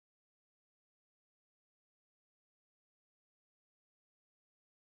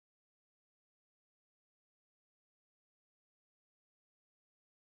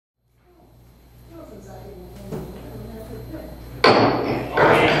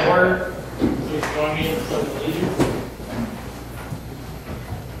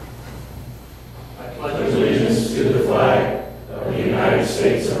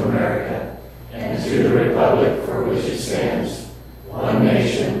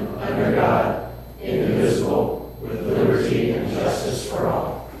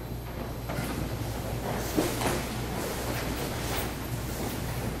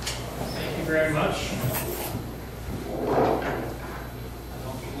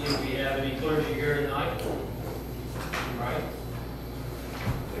we have any clergy here tonight? Right.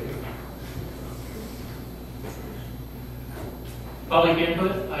 Public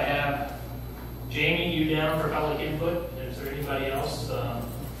input. I have Jamie, you down for public input. Is there anybody else?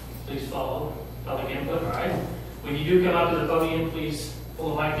 Please follow public input. All right. When you do come up to the podium, please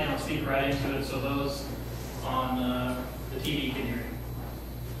pull the mic down and speak right into it so those on the TV can hear you.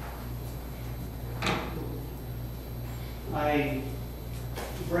 I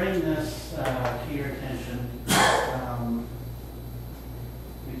bring this to your attention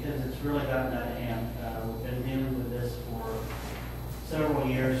because it's really gotten out of hand. We've been dealing with this for several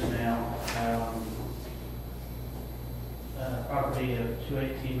years now. Property of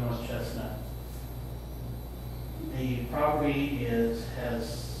 218 North Chestnut. The property has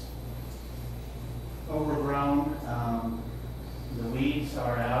overgrown. The weeds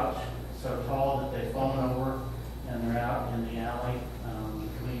are out so tall that they've fallen over, and they're out in the alley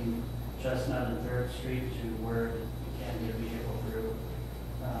between Chestnut and 3rd Street to where you can't get a vehicle through.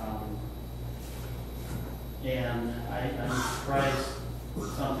 And I'm surprised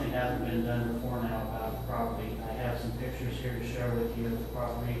something hasn't been done before now about the property. I have some pictures here to share with you of the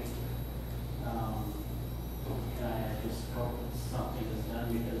property. And I just hope that something is done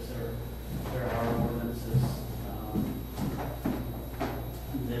because there are ordinances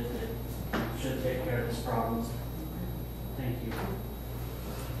that should take care of this problem. Thank you.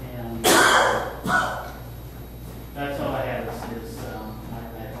 And that's all I have is I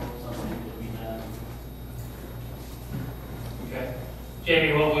hope something will be done. Okay.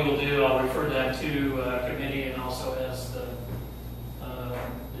 Jamie, what we will do, I'll refer that to committee and also ask the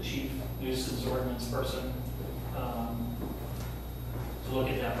chief nuisance ordinance person to look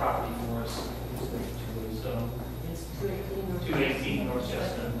at that property for us. So, It's 218 North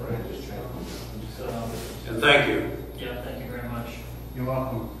Chestnut. Right. So, And thank you. Yeah, thank you very much. You're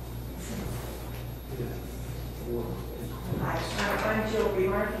welcome. Hi, I'm Jill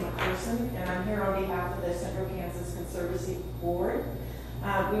Bremer from McPherson, and I'm here on behalf of the Central Kansas Conservancy Board.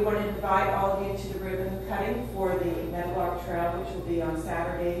 We want to invite all of you to the ribbon cutting for the Meadowlark Trail, which will be on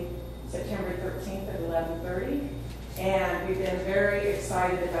Saturday, September 13th at 11:30. And we've been very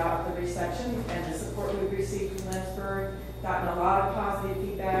excited about the reception and the support we've received from Lindsborg. Gotten a lot of positive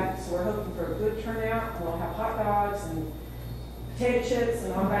feedback, so we're hoping for a good turnout. We'll have hot dogs and potato chips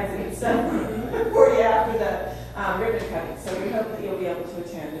and all kinds of good stuff for you after the ribbon cutting. So we hope that you'll be able to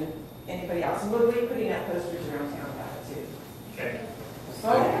attend, and anybody else. And we'll be putting out posters around town about it too. Okay.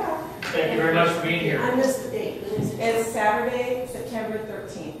 Oh, yeah. Thank you very much for being here. I missed the date. It's Saturday, September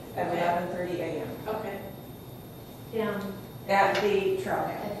 13th at 11:30 a.m. Okay. Down at the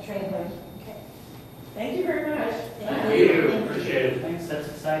trailhead. at the trailhead. Okay. Thank you very much. Thank you. Appreciate it. Thanks, that's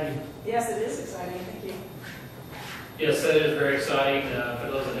exciting. Yes, it is exciting. Thank you. Yes, that is very exciting. For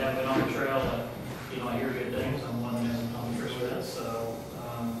those that haven't been on the trail, I hear good things. I'm one that hasn't on the trail with us, so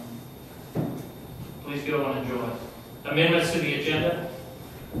please go and enjoy. Amendments to the agenda.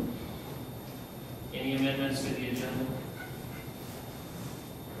 Any amendments to the agenda?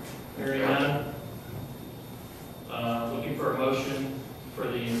 Hearing none. Looking for a motion for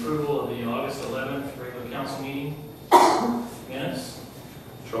the approval of the August 11th regular council meeting minutes.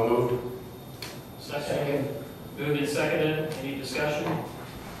 So moved. Second. Moved and seconded. Any discussion?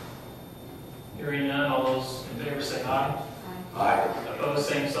 Hearing none. All those in favor say aye. Aye. Opposed,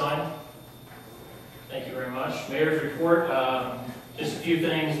 same sign. Thank you very much. Mayor's report. Just a few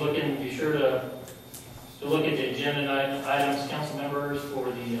things. Be sure to look at the agenda items, council members,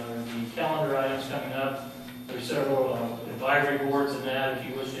 for the calendar items coming up. There's several advisory boards in that. If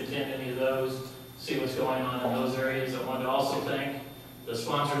you wish to attend any of those, see what's going on in those areas. I wanted to also thank the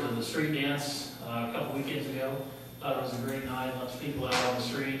sponsors of the street dance a couple weekends ago. Thought it was a great night. Lots of people out on the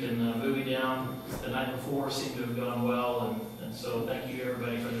street, and the movie down the night before seemed to have gone well. And so thank you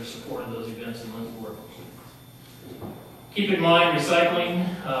everybody for their support of those events in Lindsborg. Keep in mind recycling,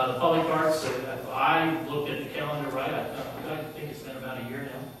 the public parks. If I looked at the calendar right, I think it's been about a year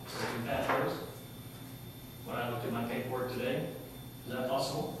now since we've had those. When I looked at my paperwork today, is that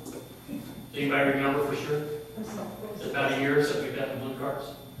possible? Anybody remember for sure? It's about a year since we've had the blue carts.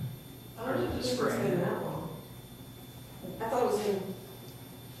 Or is it this spring? It's been that long. I thought it was in,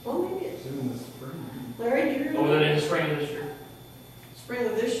 well, maybe it's in the spring. Larry, do you Oh, was it remember? in the spring of this year? Spring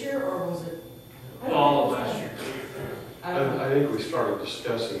of this year, or was it? Fall of last year. I don't know. I think we started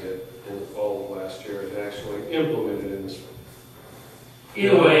discussing it in the fall of last year and actually implemented it in the spring.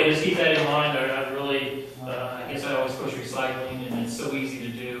 Either way, just keep that in mind. I really, I guess I always push recycling, and it's so easy to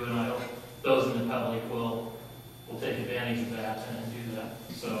do, and I hope those in the public will take advantage of that and do that.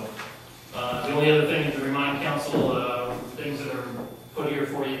 So, the only other thing is to remind council, things that are put here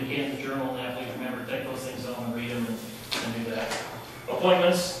for you, the Kansas Journal, and please remember, take those things home and read them and do that.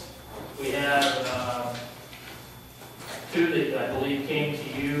 Appointments, we have two that I believe came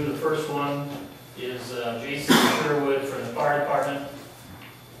to you. The first one is Jason Sherwood for the fire department.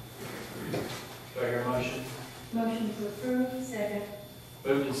 Do I hear a motion? Motion to approve. Second.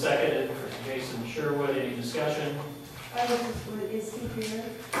 Moved and seconded for Jason Sherwood. Any discussion? Is he here?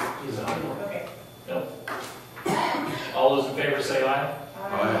 He's on. Okay. Nope. All those in favor say aye.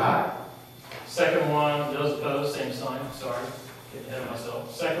 Aye. Second one, those opposed, same sign. Sorry, getting ahead of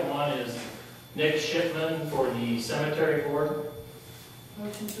myself. Second one is Nick Shipman for the cemetery board.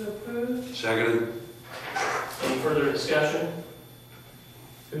 Motion to approve. Seconded. Any further discussion?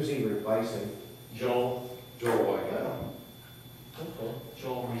 Who's he replacing? Joel. Joel White.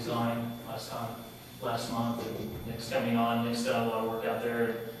 Joel resigned last month, and Nick's coming on. Nick's done a lot of work out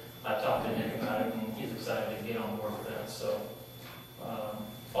there. I talked to Nick about it, and he's excited to get on board with that. So,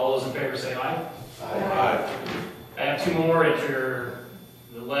 all those in favor say aye. Aye. I have two more at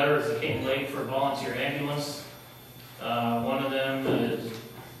the letters that came late for volunteer ambulance. One of them is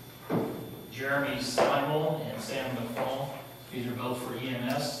Jeremy Simon and Sam McFall. These are both for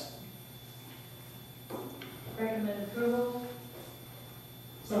EMS. Recommend approval.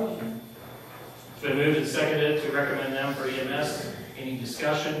 Motion. It's been moved and seconded to recommend them for EMS. Any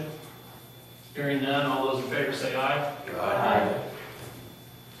discussion? Hearing none, all those in favor say aye. Aye.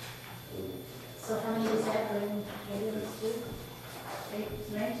 So how many is that for ambulance too?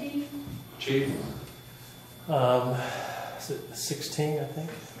 19? Chief? Is it 16, I think?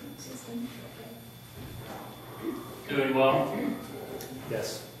 16. Doing well.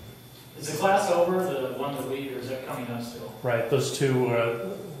 Yes. Is the class over, the one that we, or is that coming up still? Right, those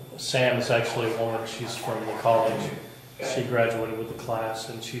two, Sam is actually one, she's from the college. She graduated with the class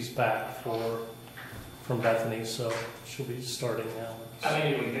and she's back from Bethany, so she'll be starting now. How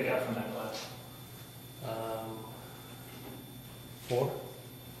many did we pick up from that class? 4.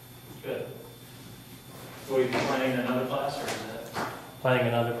 Good. Will we be planning another class, or is that? Planning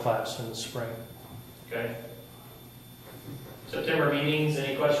another class in the spring. Okay. September meetings,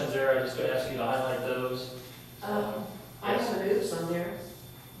 any questions there? I just going to ask you to highlight those. I have a notice on there.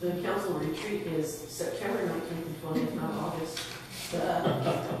 The council retreat is September 19th and 20th, not August.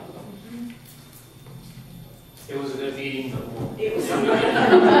 It was a good meeting, but we'll It was. do it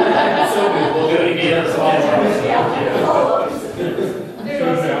again.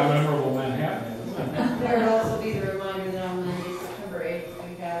 How memorable Manhattan is. There would also be the reminder that on Monday, September 8th,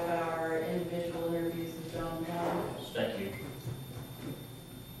 we have our individual interviews with John Bell. Thank you.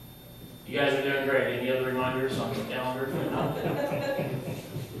 You guys are doing great. Any other reminders on the calendar? And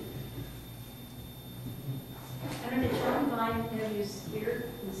are the John Vine interviews here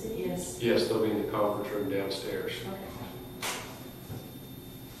in the city? Yes. Yes, they'll be in the conference room downstairs. Okay.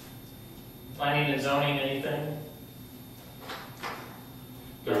 Planning and zoning, anything?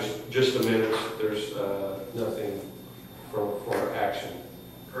 There's just a minute, there's nothing for action.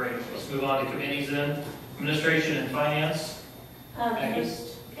 Great. Let's move on to committees then. Administration and finance. Becky?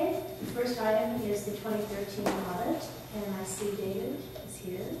 The first item is the 2013 audit, and I see David is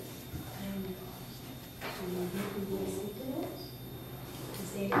here. Do you think we will speak to that? Does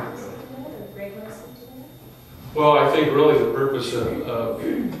David want to speak to that, or Greg want to speak to that? Well, I think really the purpose of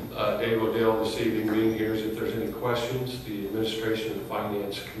Dave Odell this evening being here is if there's any questions, the Administration and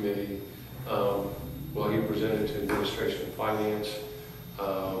Finance Committee, he presented to Administration and Finance,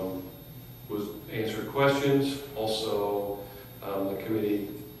 was answered questions. Also, the committee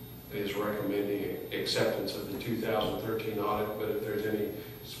is recommending acceptance of the 2013 audit, but if there's any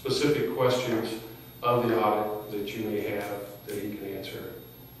specific questions of the audit that you may have that he can answer,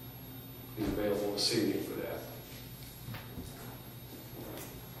 he's available this evening for that.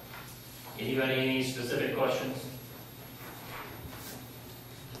 Anybody, any specific questions?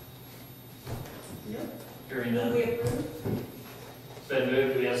 No. Hearing none. We approve? It's been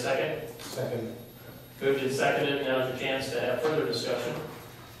moved. Do we have a second? Second. Moved and seconded. Now's your chance to have further discussion.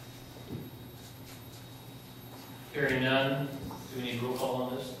 Hearing none. Do we need roll call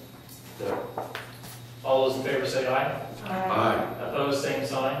on this? No. All those in favor say aye. Aye. Opposed, same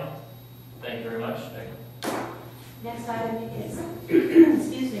sign. Thank you very much. Becky. Next item is,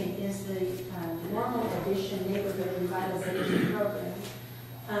 excuse me, is the normal addition neighborhood revitalization program,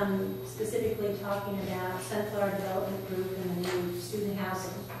 specifically talking about Sunflower Development Group and the new student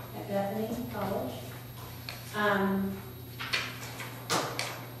housing at Bethany College. I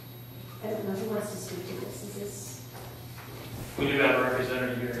don't know who wants to speak to this. Is this We do have a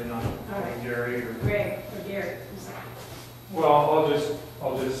representative here tonight. all right? Jerry or Greg or Derek? Who's that? Well,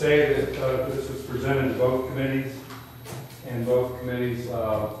 I'll just say that this was presented to both committees, in both committees,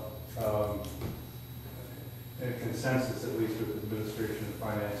 a consensus, at least with administration and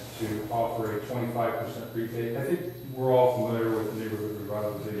finance, to offer a 25% rebate. I think we're all familiar with the neighborhood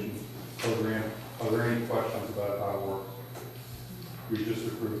revitalization program. Are there any questions about how it works? We just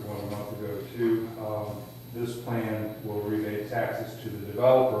approved one a month ago too. This plan will rebate taxes to the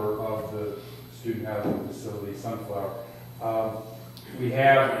developer of the student housing facility, Sunflower. We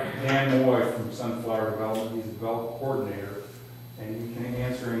have Dan Moy from Sunflower Development. He's a development coordinator, and he can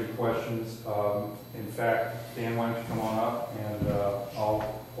answer any questions. In fact, Dan, why don't you come on up, and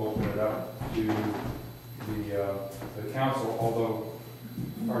I'll open it up to the council. Although,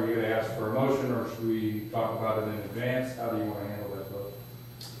 are you going to ask for a motion, or should we talk about it in advance? How do you want to handle that vote?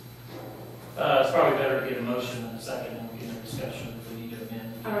 It's probably better to get a motion in a second, and we can have a discussion if we need to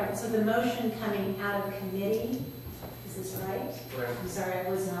amend. All right, so the motion coming out of committee, is this right? Correct. I'm sorry, I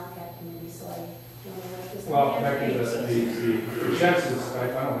was not that committee, so I don't know what this. Well, actually, the consensus, I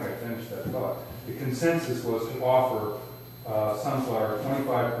don't think I finished that thought. The consensus was to offer Sunflower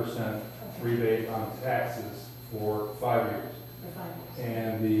 25% rebate on taxes for 5 years.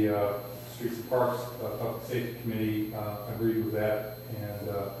 And the Streets and Parks Public Safety Committee agreed with that, and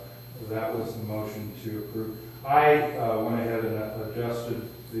that was the motion to approve. I went ahead and adjusted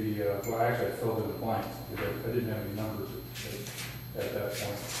the, well, actually I filled in the blanks because I didn't have any numbers at that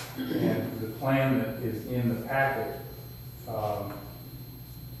point. And the plan that is in the packet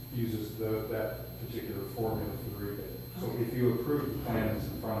uses that particular formula for the rebate. So if you approve the plan that's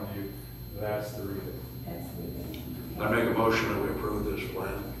in front of you, that's the rebate. That's the rebate. I make a motion that we approve this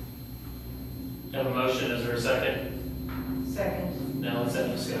plan. Have a motion, is there a second? Second. Now let's have a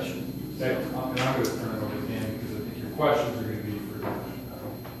discussion. And I'm going to turn it over to Dan because I think your questions are going to be for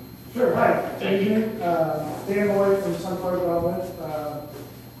Sure, hi. Thank you. Dan Moy from Sunflower Development.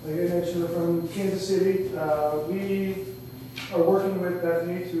 Like I mentioned, we're from Kansas City. We are working with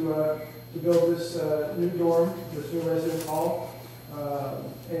Bethany to build this new dorm, this new resident hall.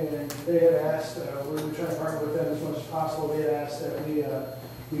 And they had asked, we were trying to partner with them as much as possible. They had asked that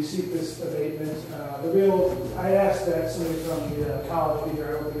we seek this abatement. I asked that somebody from the college be here.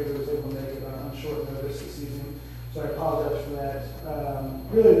 I don't think I was able to make it on short notice this evening, so I apologize for that.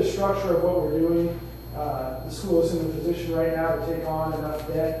 Really, the structure of what we're doing, the school is in a position right now to take on enough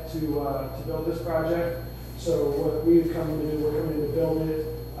debt to build this project. So what we've come to do, we're coming to build it,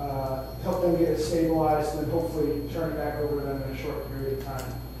 help them get it stabilized, and then hopefully turn it back over to them in a short period of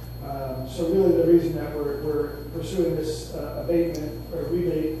time. So really the reason that we're pursuing this abatement or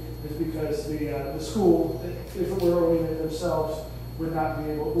rebate is because the school, if it were owning it themselves, would not be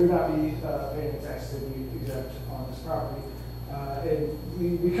paying the tax to be exempt on this property.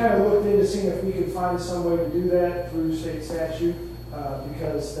 And we kind of looked into seeing if we could find some way to do that through state statute,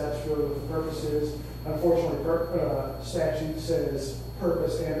 because that's really what the purpose is. Unfortunately, statute says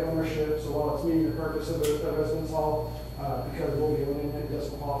purpose and ownership, so while it's meeting the purpose of the residence hall, because we'll be owning it,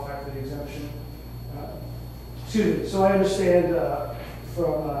 doesn't qualify for the exemption. Excuse me. So I understand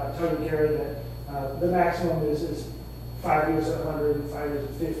from Tony and Gary that the maximum is 5 years at 100 and 5 years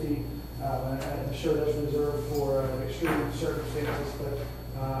at 50. And I'm sure that's reserved for extreme circumstances,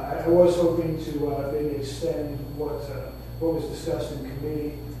 but I was hoping to maybe extend what was discussed in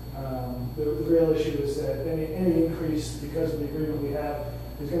committee. The real issue is that any increase because of the agreement we have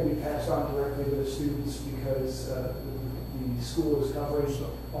is going to be passed on directly to the students because the school is covering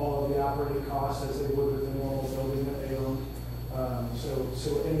all of the operating costs as they would with the normal building that they own.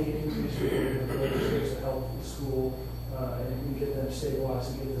 So any increase we're going to make is to help the school and get them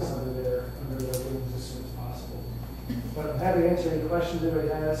stabilized and get this under their wings as soon as possible. But I'm happy to answer any questions anybody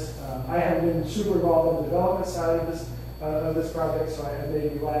has. I haven't been super involved in the development side of this project, so I may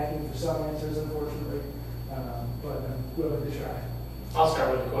be lacking for some answers, unfortunately, but I'm willing to try. I'll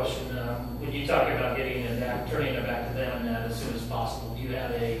start with the question. When you talk about getting it back, turning it back to them and that as soon as possible, do you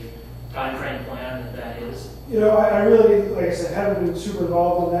have a time frame plan that is? You know, I really, like I said, haven't been super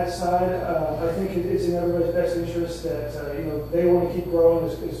involved on that side. I think it's in everybody's best interest that, they want to keep growing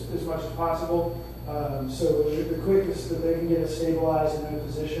as much as possible. So the quickest that they can get it stabilized and in a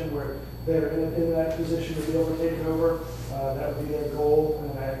position where they're in that position to be able to take it over, that would be their goal.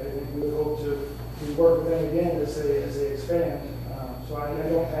 And I think we would hope to work with them again as they expand. So I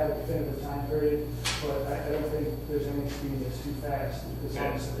don't have a definitive time period, but I don't think there's any speed that's too fast as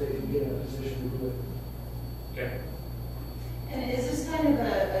long as they can get in a position to do it. Okay. And is this kind of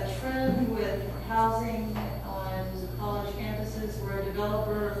a trend with housing on college campuses where a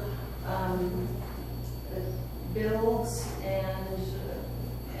developer builds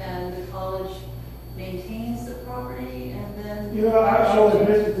and the college maintains the property and then? I will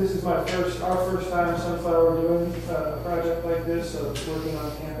admit that this is our first time in Sunflower doing a project like this of working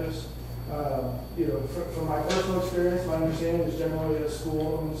on campus. From my personal experience, my understanding is generally a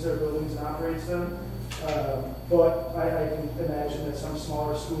school owns their buildings and operates them. But I can imagine that some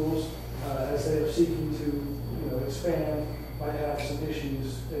smaller schools, as they are seeking to expand, might have some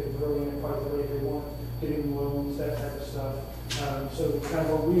issues growing it quite the way they want, getting loans, that type of stuff. So kind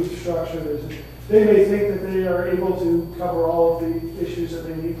of what we've structured is they may think that they are able to cover all of the issues that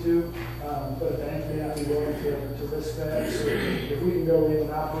they need to, but a bank may not be willing to risk that. So if we can go in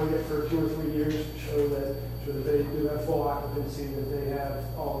and operate it for 2 or 3 years to show that they do have full occupancy, that they have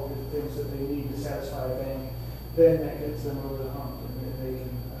all of the things that they need to satisfy a bank, then that gets them over the hump and then they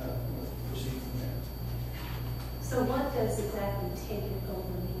can proceed from there. So what does exactly take it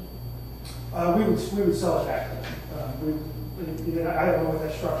over mean? We would sell it back to them. I don't know what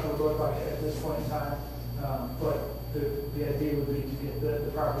that structure would look like at this point in time, but the idea would be to get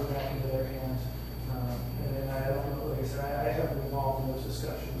the property back into their hands. And then I don't know, like I said, I haven't been involved in those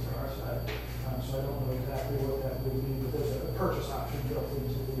discussions on our side, so I don't know exactly what that would be, but there's a purchase option built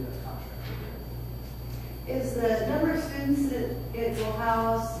into the contract. Is the number of students that it will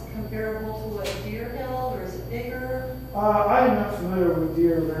house comparable to what Deer held, or is it bigger? I am not familiar with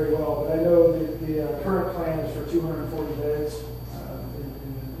Deer very well, but I know that the current plan is for 240 beds in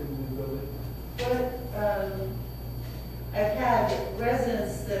the building. I've had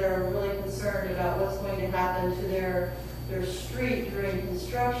residents that are really concerned about what's going to happen to their street during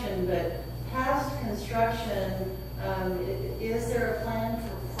construction, but past construction, is there a plan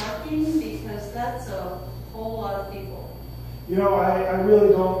for parking? Because that's a whole lot of people. I really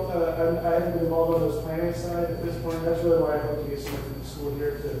don't, I haven't been involved on those planning side at this point. That's really why I hope to get someone from the school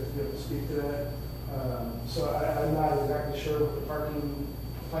here to be able to speak to that. So I'm not exactly sure what the parking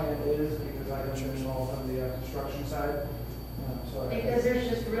plan is because I haven't been involved on the construction side. Because there's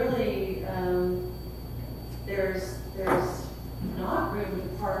just really, there's not room to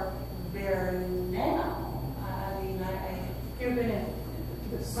park there now. I mean, You're gonna,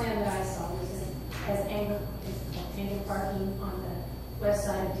 the plan that I saw was as angle parking on the west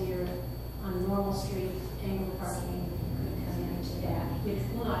side of Deer, on Normal Street, angle parking could come into that, which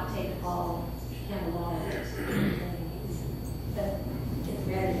will not take all kind of long hours. But it's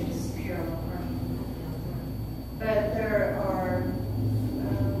better to just parallel parking. but there are,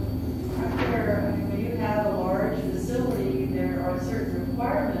 when you have a large facility, there are certain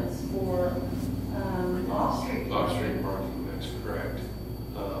requirements for off-street parking. Off-street parking, that's correct.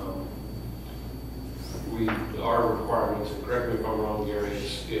 Our requirements, and correct me if I'm wrong, Gary,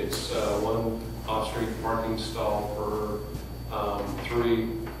 it's one off-street parking stall per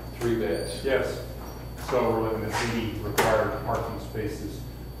three beds. Yes. So we're looking at 80 required parking spaces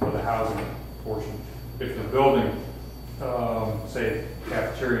for the housing portion. If the building, say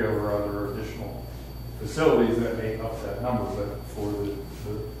cafeteria or other additional facilities, that may up that number, but for the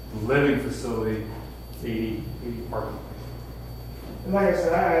living facility, 80 parking. And like I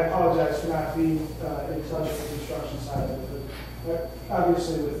said, I apologize for not being in touch with the construction side of it, but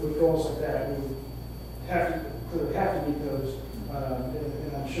obviously with goals like that, we would have to meet those,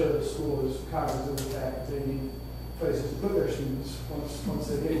 and I'm sure the school is cognizant of the fact that they need places to put their students once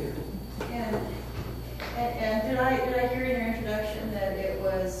they get here. And did I hear in your introduction that it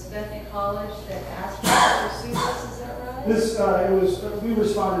was Bethany College that asked you to pursue this? Is that right? We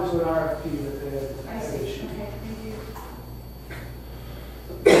responded to an RFP that they had issued. Okay, thank you.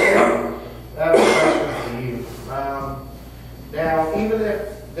 I have a question for you. Now, even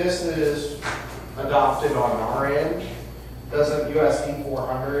if this is adopted on our end, doesn't USD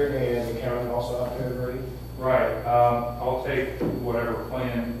 400 and the county also have to agree? Right. I'll take whatever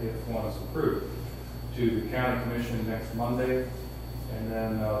plan, if one is approved, to the county commission next Monday, and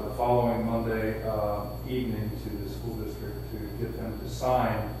then the following Monday evening to the school district to get them to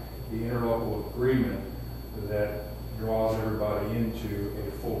sign the interlocal agreement that draws everybody into a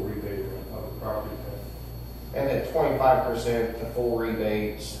full rebate of the property tax. And at 25%, the full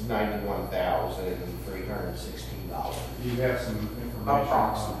rebate's $91,316. You have some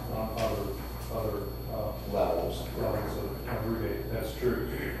information on other levels of rebate. That's true.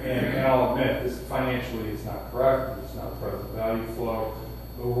 And I'll admit, this financially is not correct. It's not present value flow.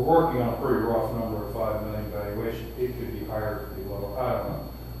 But we're working on a pretty rough number of $5 million valuation. It could be higher, it could be lower. I don't know.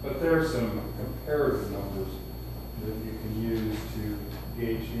 But there are some comparative numbers that you can use to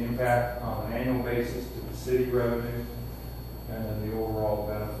gauge the impact on an annual basis to the city revenue and then the overall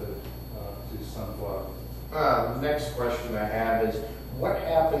benefit to Sunflower. Next question I have is, what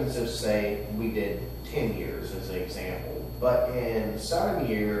happens if, say, we did 10 years as an example, but in 7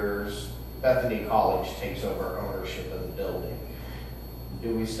 years, Bethany College takes over ownership of the building?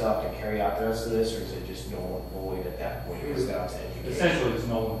 do we still have to carry out the rest of this, or is it just null and void at that point? It's down to education. Essentially, it's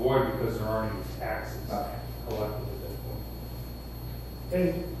null and void because there aren't any taxes Okay. collected at that point.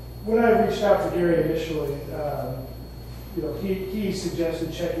 And when I reached out to Gary initially, he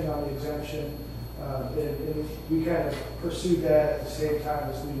suggested checking on the exemption, and we kind of pursued that at the same time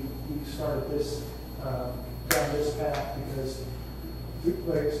as we started this, down this path, because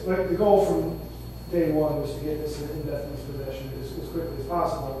like the goal from day one was to get this in indefinite possession as quickly as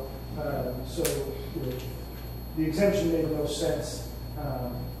possible. So the exemption made no sense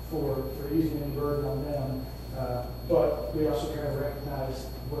for easing any burden on them. But we also kind of recognized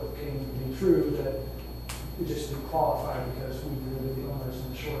what came to be true, that it just didn't qualify because we were the owners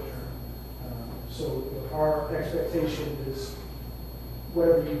in the short term. So our expectation is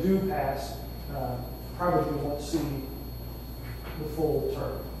whatever you do pass, probably won't see the full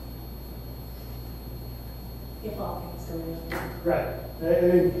term. If all things go well. Right.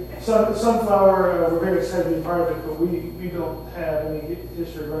 And Sunflower, we're very excited to be part of it, but we don't have any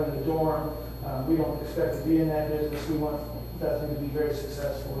history running the dorm. We don't expect to be in that business. We want that thing to be very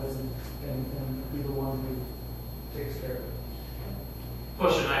successful and be the one who takes care of it.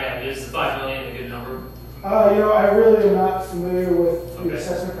 Question I have, is the 5 million a good number? I really am not familiar with the Okay.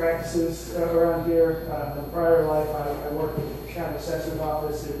 assessment practices around here. In prior life, I worked with the county assessor's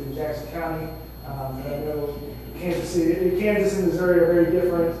office in Jackson County. I know Kansas and Missouri are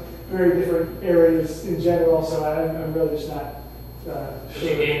very different areas in general, so I'm really just not If you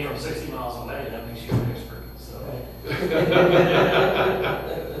came from 60 miles away, that makes you an expert, so.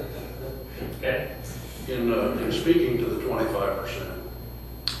 Okay. In speaking to the 25%,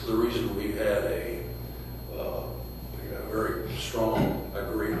 the reason we had a very strong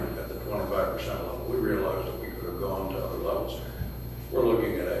agreement at the 25% level, we realized that we could have gone to other levels. We're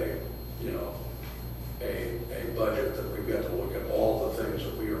looking at a budget that we've got to look at all the things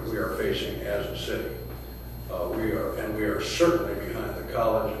that we are facing as a city. We are certainly behind the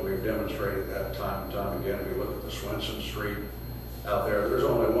college, and we've demonstrated that time and time again. We look at the Swenson Street out there. There's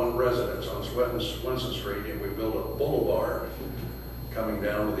only one residence on Swenson Street, and we built a boulevard coming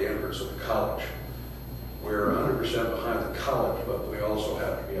down to the entrance of the college. We're 100% behind the college, but we also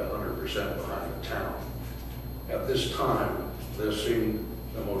have to be 100% behind the town. At this time, this seemed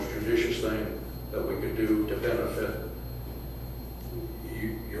the most judicious thing that we could do to benefit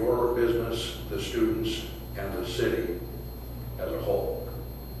your business, the students, and the city as a whole.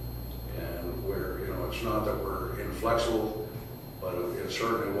 And it's not that we're inflexible, but it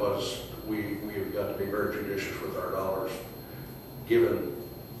certainly was, we've got to be very judicious with our dollars, given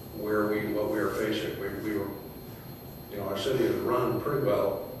what we are facing. Our city is run pretty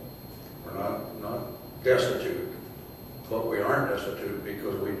well. We're not destitute, but we aren't destitute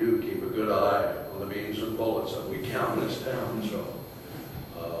because we do keep a good eye on the beans and bullets that we count in this town. So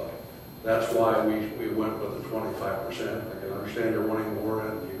that's why we went with the 25%. I can understand you're wanting more,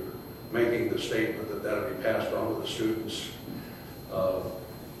 and you're making the statement that that'll be passed on to the students.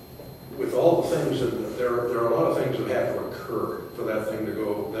 With all the things that there are a lot of things that have to occur for that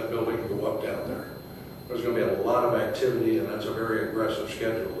building to go up down there. There's going to be a lot of activity, and that's a very aggressive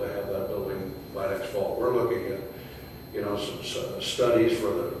schedule to have that building by next fall. We're looking at, some studies for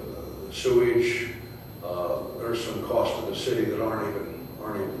the sewage. There's some costs to the city that aren't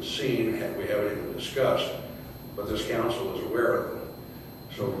even seen, and we haven't even discussed, but this council is aware of them.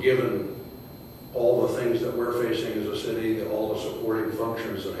 So given all the things that we're facing as a city, all the supporting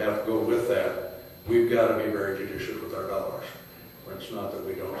functions that have to go with that, we've got to be very judicious with our dollars. It's not that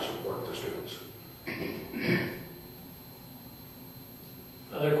we don't support the students.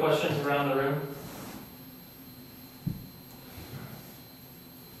 Other questions around the room?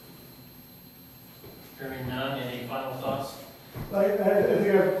 Hearing none, any final thoughts? I think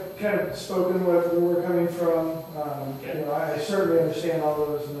I've kind of spoken where we're coming from. I certainly understand all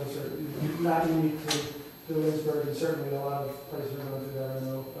those, and those are not unique to Lindsborg, and certainly a lot of places are going through that. I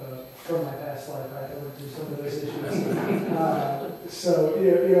know from my past life I went through some of those issues. So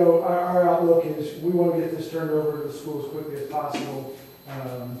our outlook is we want to get this turned over to the school as quickly as possible,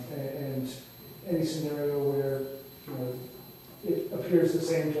 and any scenario where it appears the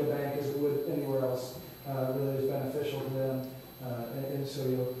same to a bank as it would anywhere else really is beneficial to them. And so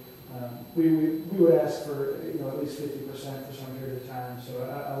we would ask for at least 50% for some period of time. So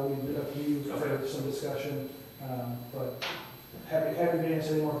I'll leave it up to you for some discussion. But happy to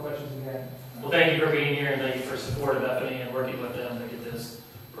answer any more questions you have. Well, thank you for being here, and thank you for support of Bethany and working with them to get this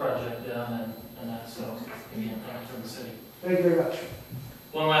project done and that. So again, thank you from the city. Thank you very much.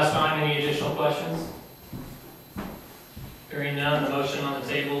 One last time, any additional questions? Hearing none, the motion on the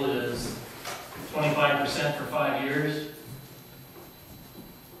table is 25% for 5 years.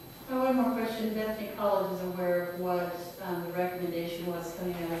 One more question. Bethany College is aware of what the recommendation was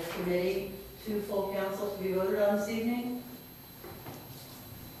coming out of committee to full council to be voted on this evening?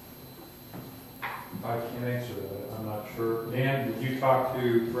 I can't answer that, I'm not sure. Dan, did you talk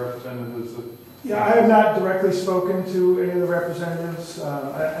to representatives of? Yeah, I have not directly spoken to any of the representatives.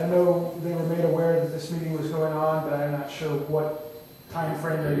 I know they were made aware that this meeting was going on, but I'm not sure what time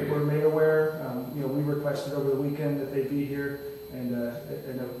frame they were made aware. We requested over the weekend that they be here, and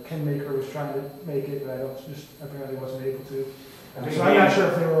I know Ken Maker was trying to make it, but apparently wasn't able to. So I'm not sure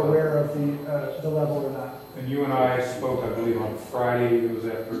if they were aware of the level or not. And you and I spoke, I believe, on Friday. It was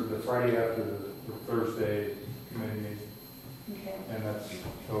the Friday after the Thursday committee meeting. Okay. And that's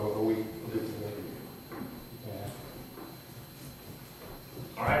a week ago. Yeah.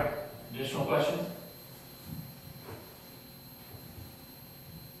 All right, additional questions?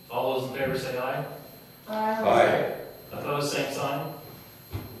 All those in favor say aye. Aye. Opposed, same sign.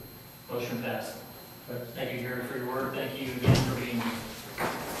 Motion passed. Thank you, Gary, for your work. Thank you again for being here.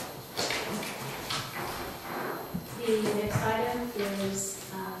 The next item is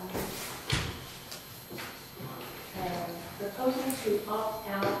proposal to opt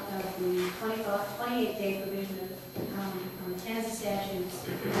out of the 28-day provision from the Kansas statutes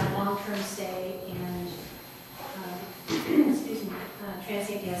on long-term stay and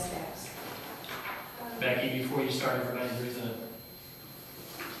transient guest tax. Becky, before you start, everybody,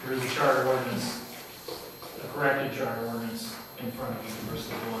 there is a charter ordinance, a corrected charter ordinance in front of you versus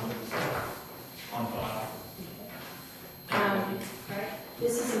the one that's on file. Right.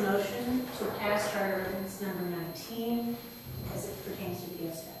 This is a motion to pass charter ordinance number 19 as it pertains to the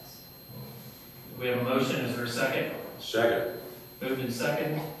guest tax. We have a motion. Is there a second? Second. Moved in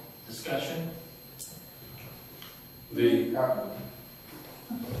second. Discussion.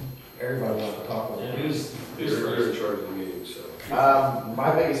 Everybody wants to talk about And it. who's You're in charge of the meeting, so.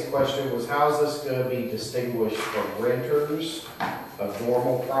 My biggest question was, how's this going to be distinguished from renters of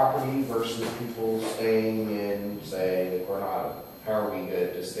normal property versus people staying in, say, the Coronado? How are we going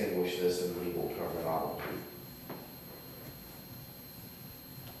to distinguish this in legal terminology?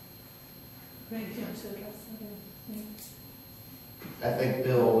 I think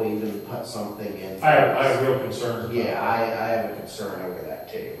Bill even put something in. I have real concerns about Yeah, that. I have a concern over that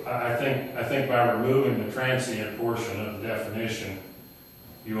too. I think by removing the transient portion of the definition,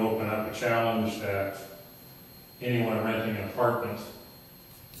 you open up a challenge that anyone renting an apartment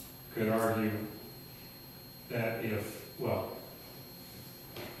could argue that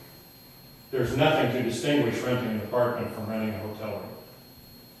there's nothing to distinguish renting an apartment from renting a hotel room.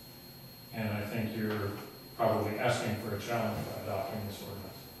 And I think you're probably asking for a challenge by adopting this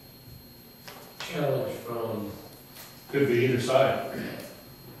ordinance. Challenge from. Could be either side.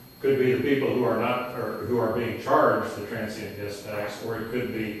 Could be the people who are not, or who are being charged the transient guest tax, or it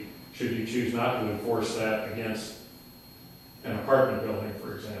could be, should you choose not to enforce that against an apartment building,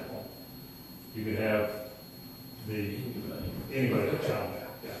 for example. You could have anybody could challenge that,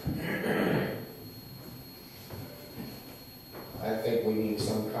 yeah. I think we need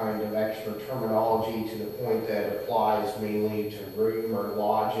some kind of extra terminology to the point that applies mainly to room or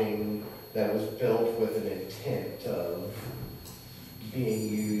lodging that was built with an intent of being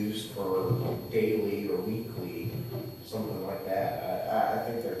used for daily or weekly, something like that. I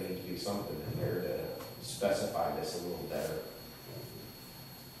think there needs to be something in there to specify this a little better.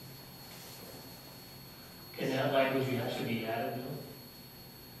 Can that language actually be added, Bill?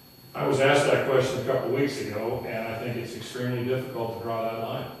 I was asked that question a couple of weeks ago, and I think it's extremely difficult to draw that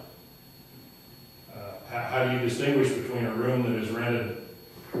line. How do you distinguish between a room that is rented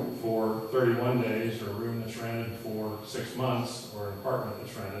for 31 days or a room that's rented for 6 months or an apartment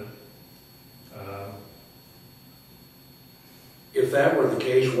that's rented? If that were the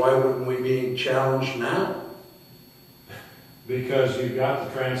case, why wouldn't we be challenged now? Because you've got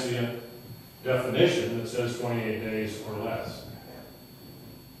the transient definition that says 28 days or less.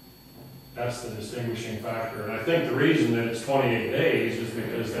 That's the distinguishing factor. And I think the reason that it's 28 days is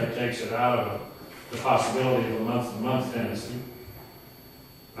because that takes it out of the possibility of a month-to-month tenancy.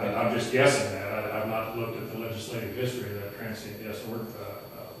 I'm just guessing that. I've not looked at the legislative history of that transient guest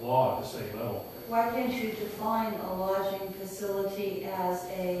law at the state level. Why can't you define a lodging facility as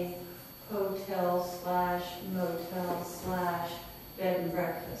a hotel / motel / bed and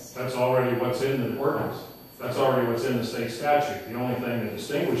breakfast? That's already what's in the ordinance. That's already what's in the state statute. The only thing that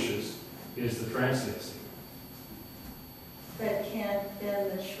distinguishes is the transiency. But can't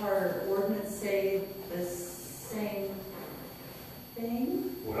then the charter ordinance say the same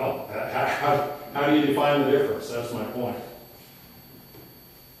thing? Well, how do you define the difference? That's my point.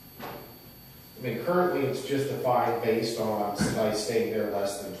 I mean, currently it's justified based on somebody staying there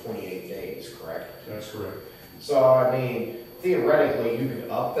less than 28 days, correct? That's correct. So, I mean, theoretically, you could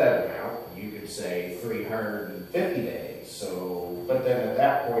up that amount. You could say 350 days. So, but then at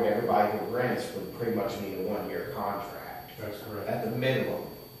that point, everybody who rents would pretty much need a 1-year contract. That's correct. At the minimum,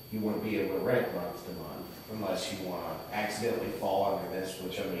 you wouldn't be able to rent month to month unless you want to accidentally fall under this,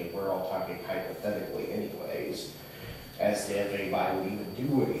 which, I mean, we're all talking hypothetically anyways, as to if anybody would even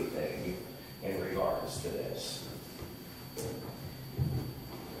do anything in regards to this.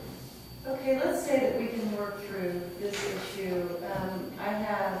 Okay, let's say that we can work through this issue. I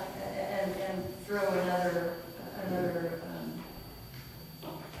have, and throw another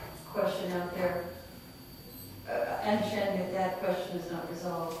question out there. Understanding that that question is not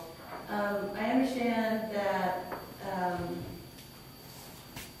resolved. I understand that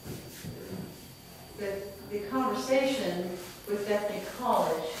the conversation with Bethany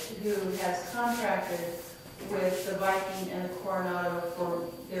College, who has contracted with the Viking and the Coronado for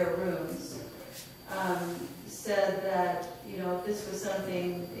their rooms, said that, you know, if this was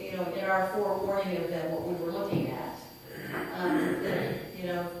something, you know, in our forewarning of them, what we were looking at, that, you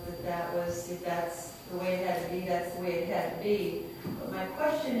know, that was, if that's the way it had to be, that's the way it had to be. But my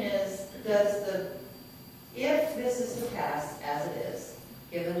question is, if this is to pass as it is,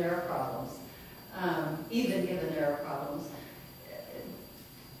 given there are problems, even given there are problems,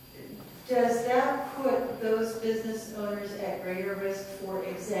 does that put those business owners at greater risk? For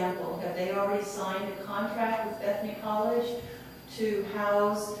example, have they already signed a contract with Bethany College to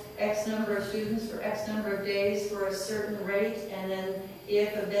house X number of students for X number of days for a certain rate, and then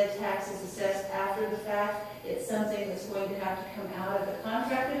if a bed tax is assessed after the fact, it's something that's going to have to come out of the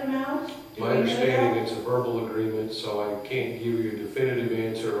contracted amount? My understanding, it's a verbal agreement, so I can't give you a definitive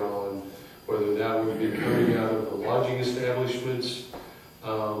answer on whether that would be coming out of the lodging establishment's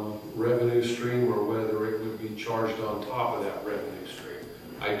revenue stream or whether it would be charged on top of that revenue stream.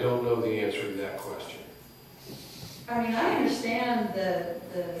 I don't know the answer to that question. I mean, I understand the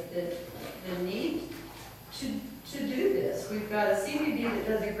need to do this. We've got a CBD that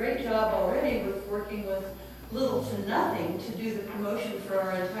does a great job already with working with little to nothing to do the promotion for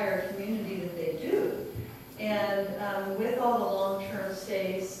our entire community that they do. And with all the long-term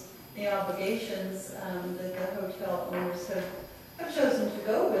stays, the obligations that the hotel owners have chosen to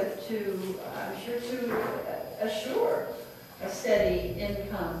go with to, I'm sure, to assure a steady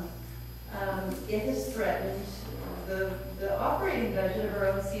income, it has threatened the operating budget of our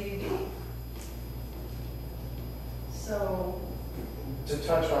own CVB. So, To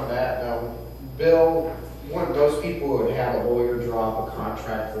touch on that, though, Bill, wouldn't those people would have a lawyer draw up a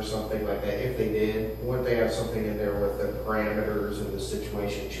contract for something like that? If they did, wouldn't they have something in there with the parameters and the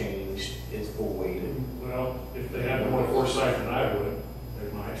situation changed, it's void? Well, if they had more foresight than I would,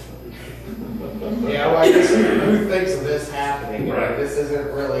 they might. Yeah, well, I guess who thinks of this happening? Right. This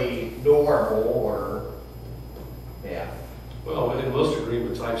isn't really normal, or, yeah. Well, in most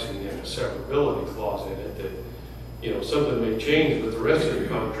agreements I've seen have a severability clause in it that, you know, something may change, but the rest of the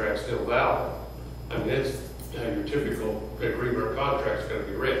contract's still valid. I mean, that's how your typical agreement or contract's going to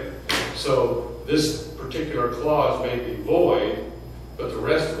be written. So this particular clause may be void, but the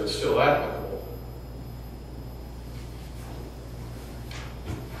rest of it's still applicable.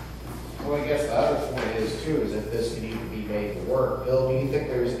 Well, I guess the other point is too, is if this could even be made to work. Bill, do you think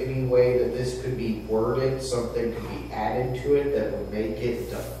there's any way that this could be worded, something could be added to it that would make it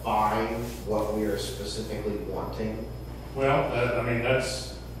define what we are specifically wanting? Well, I mean,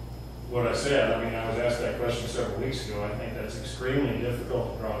 that's what I said. I mean, I was asked that question several weeks ago. I think that's extremely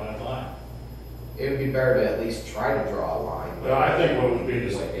difficult to draw that line. It would be better to at least try to draw a line. Well, I think what would be the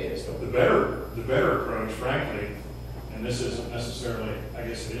the better approach, frankly, and this isn't necessarily, I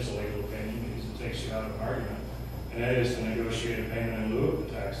guess it is a legal opinion because it takes you out of an argument, and that is to negotiate a payment in lieu of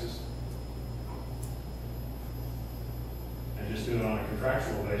the taxes. And just do it on a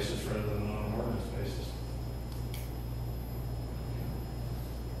contractual basis rather than on an ordinance basis.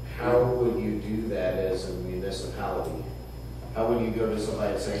 How would you do that as a municipality? How would you go to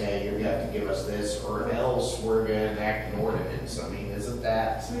somebody and say, hey, you have to give us this, or else we're going to enact an ordinance? I mean, isn't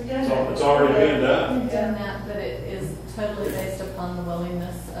that? It's already been done. We've done that, but it is totally based upon the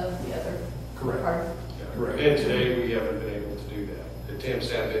willingness of the other party. Correct. And today we haven't been able to do that.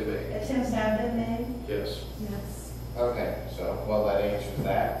 Attempts have been made. attempts have been made? Yes. Yes. Okay, so, well, that answers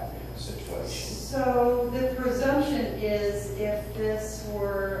that situation. So the presumption is if this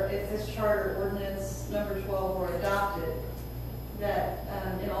charter ordinance number 12 were adopted, that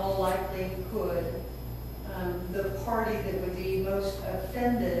in all likelihood, the party that would be most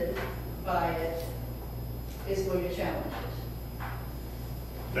offended by it is going to challenge it.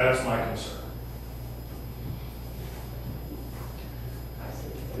 That's my concern.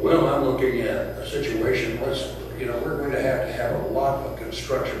 Well, I'm looking at a situation, we're going to have a lot of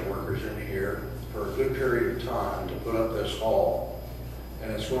construction workers in here for a good period of time to put up this hall.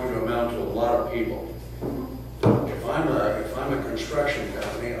 And it's going to amount to a lot of people. If I'm a construction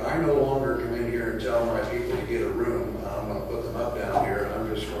company, I no longer come in here and tell my people to get a room. I'm going to put them up down here.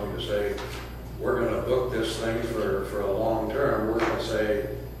 I'm just going to say, we're going to book this thing for a long term. We're going to say,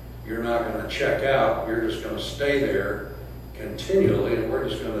 you're not going to check out. You're just going to stay there continually, and we're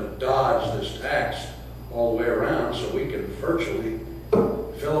just going to dodge this tax all the way around so we can virtually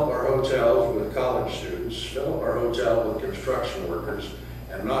fill up our hotels with college students, fill up our hotel with construction workers,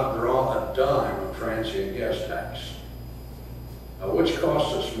 and not draw a dime of transient guest tax. Now, which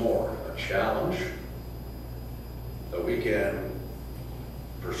costs us more? A challenge that we can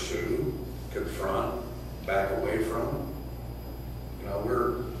pursue, confront, back away from?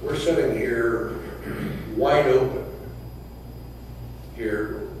 We're sitting here wide open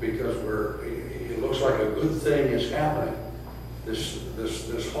here because it looks like a good thing is happening.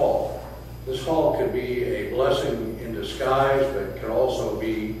 This hall. This hall could be a blessing in disguise, but it could also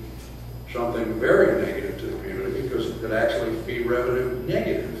be something very negative to the community because it could actually be revenue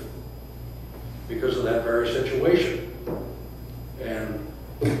negative because of that very situation. And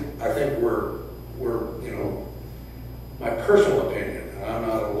I think we're my personal opinion, and I'm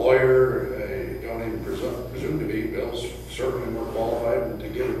not a lawyer, I don't even presume to be. Bill's certainly more qualified to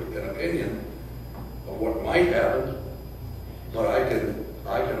give an opinion of what might happen, but I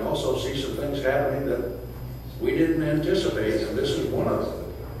can also see some things happening that we didn't anticipate, and this is one of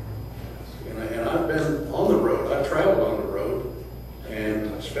them. And I've been on the road, I've traveled on the road,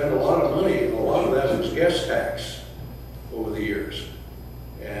 and spent a lot of money, and a lot of that was guest tax over the years.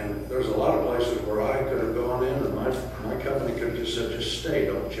 And there's a lot of places where I could have gone in, and my company could have just said, just stay,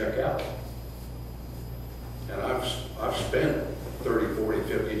 don't check out. And I've spent 30, 40,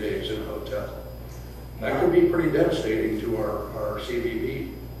 50 days in a hotel. That could be pretty devastating to our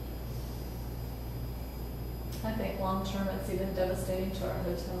CVB. I think long-term it's even devastating to our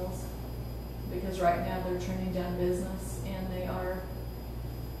hotels because right now they're turning down business and they are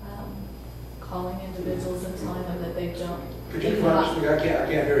calling individuals and telling them that they don't. Could you honestly, I can't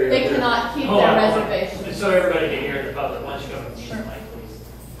hear you. They cannot keep their reservations. And so everybody can hear the public. Why don't you go to the mic, please?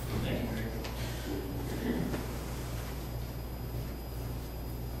 Thank you.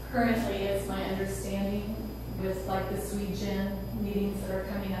 Currently, it's my understanding with like the Sweet Gin meetings that are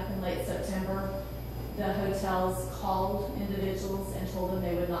coming up in late September, the hotels called individuals and told them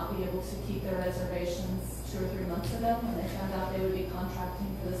they would not be able to keep their reservations 2 or 3 months ago when they found out they would be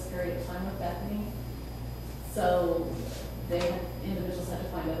contracting for this period of time with Bethany. So individuals had to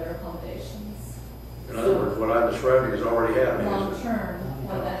find other accommodations. In other words, what I'm describing is already happening. Long term,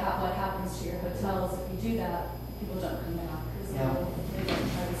 what happens to your hotels if you do that, people don't come back because they don't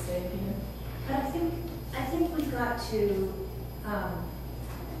try to stay here. But I think we've got to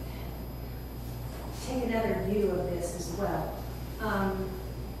take another view of this as well.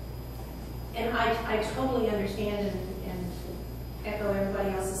 And I totally understand and echo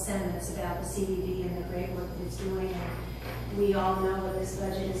everybody else's sentiments about the CVB and the great work that it's doing. And we all know what this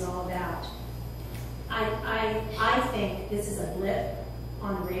budget is all about. I think this is a blip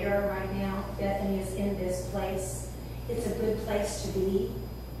on the radar right now. Bethany is in this place. It's a good place to be.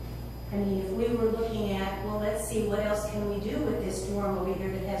 I mean, if we were looking at, well, let's see what else can we do with this dorm over here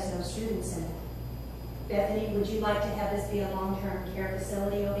that has no students in it. Bethany, would you like to have this be a long-term care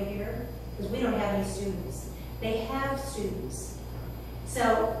facility over here? Because we don't have any students. They have students.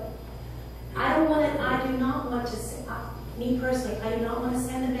 So I do not want to, me personally, I do not want to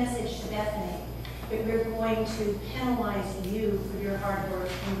send a message to Bethany that we're going to penalize you for your hard work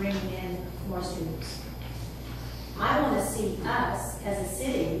in bringing in more students. I want to see us as a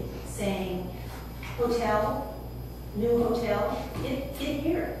city saying, hotel, new hotel, get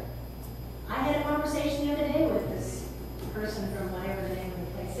here. I had a conversation the other day with this person from whatever the name of the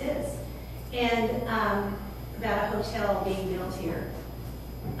place is, and about a hotel being built here.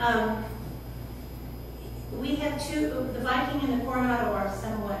 We have the Viking and the Coronado are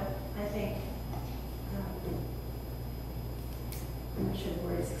somewhat, I think, I'm not sure the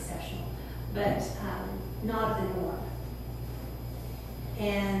word is exceptional, but not the norm.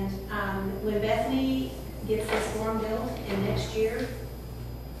 And when Bethany gets this dorm built, and next year,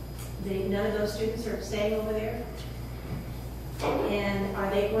 none of those students are staying over there. And are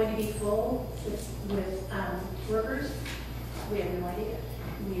they going to be full with workers? We have no idea.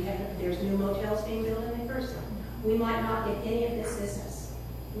 There's new motels being built in the first one. We might not get any of this business.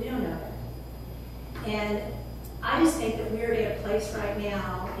 We don't know that. And I just think that we're at a place right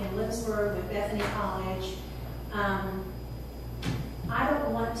now in Lindsborg with Bethany College. I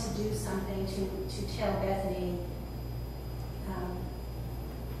don't want want to do something to tell Bethany,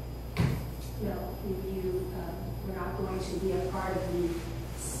 we're not going to be a part of the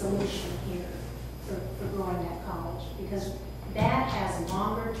solution here for growing that college, because that has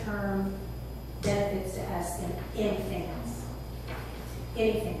longer term benefits to us than anything else.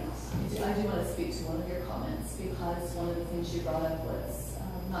 Anything else. I do want to speak to one of your comments, because one of the things you brought up was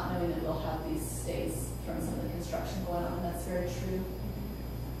not knowing that we'll have these stays from some of the construction going on. That's very true.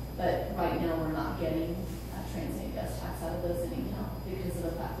 But right now, we're not getting a transient guest tax out of those anyhow because of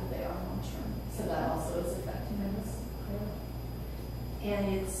the fact that they are long-term. So that also is affecting us.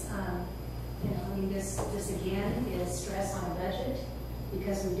 And it's, this again is stress on a budget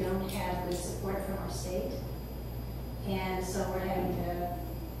because we don't have the support from our state. And so we're having to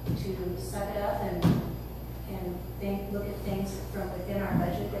suck it up and look at things from within our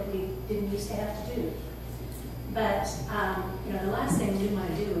budget that we didn't used to have to do. But, the last thing we want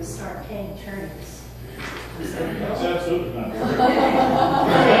to do is start paying attorneys. That's absolutely not true.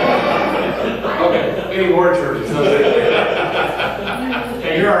 Okay, any more attorneys?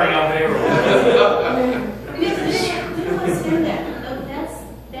 Hey, you're already on payroll. We don't want to spend that.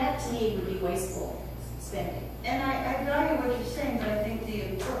 That to me would be wasteful spending. And I value what you're saying, but I think the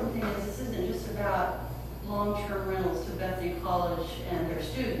important thing is this isn't just about long-term rentals to Bethany College and their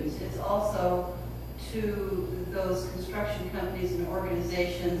students. It's also to those construction companies and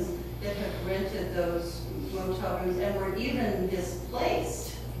organizations that have rented those motel rooms and were even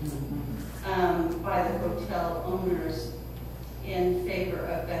displaced by the hotel owners in favor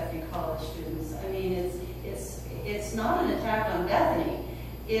of Bethany College students. I mean, it's not an attack on Bethany.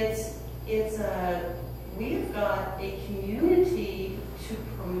 We've got a community to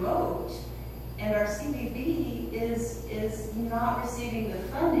promote, and our CBB is not receiving the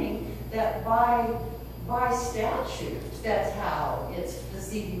funding that by statute, that's how the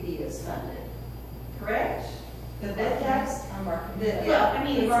CBB is funded. Correct? The bed tax? Our marketing.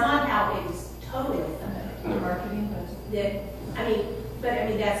 It's not how it is totally funded. Our marketing budget.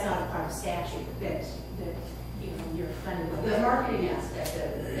 That's not a part of statute that you're funded with. The marketing aspect of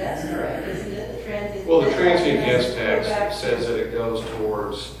it, that's correct, isn't it? The transient. Well, the transient guest tax says that it goes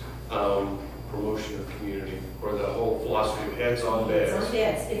towards promotion of community, or the whole philosophy of heads on beds. It's on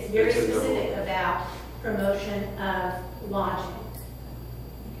beds. It's very specific about promotion of lodging.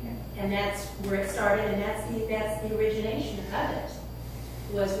 And that's where it started, and that's the origination of it,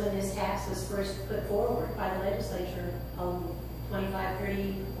 was when this tax was first put forward by the legislature 25,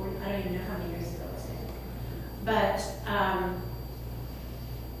 30, 40, I don't even know how many years ago it's been. But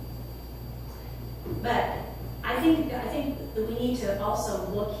I think that we need to also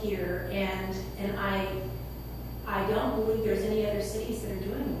look here, and I don't believe there's any other cities that are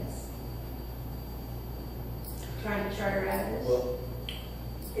doing this. Trying to charter out of this. Well,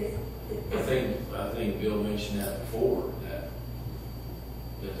 I think Bill mentioned that before, that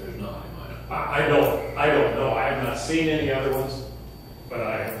there's not in my. I don't know. I have not seen any other ones, but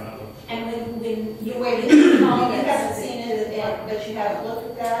I have not looked. And when you Wait, wait, you haven't seen it, but you haven't looked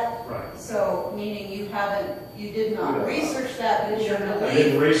at that? Right. So, meaning you did not research that, but you're belief. I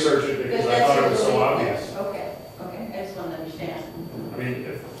didn't research it because I thought it was so obvious. Okay, I just want to understand. I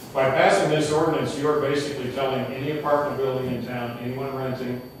mean, by passing this ordinance, you're basically telling any apartment building in town, anyone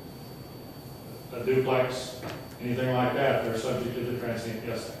renting a duplex, anything like that, they're subject to the transient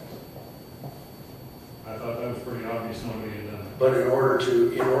guest tax. I thought that was pretty obvious. Nobody had done it. But in order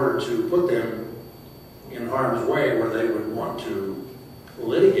to put them in harm's way where they would want to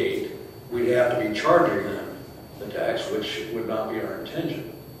litigate, we'd have to be charging them the tax, which would not be our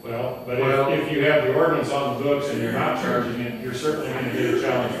intention. Well, but if you have the ordinance on the books and you're not charging it, you're certainly going to get a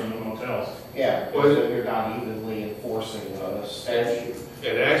challenge from the motels. Yeah, because you're not evenly enforcing the statute.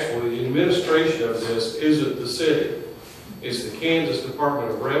 And actually, the administration of this isn't the city. It's the Kansas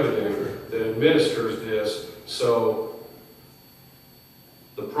Department of Revenue that administers this. So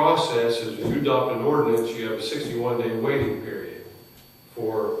the process is, if you adopt an ordinance, you have a 61-day waiting period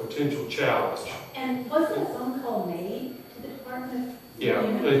for potential challenge. and wasn't a phone call made to the department? Yeah,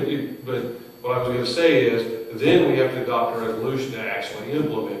 but what I was going to say is, then we have to adopt a resolution to actually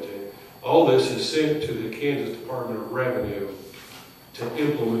implement it. All this is sent to the Kansas Department of Revenue to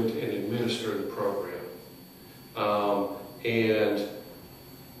implement and administer the program. And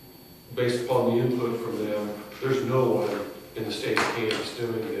based upon the input from them, there's no one in the state of Kansas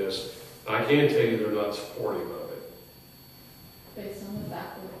doing this. I can tell you they're not supportive of it. Based on the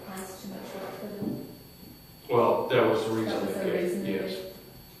fact that it costs too much work for them. Well, that was the reason. That was they the gave, reason they yes. did.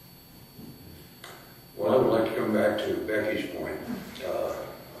 Well, I would like to come back to Becky's point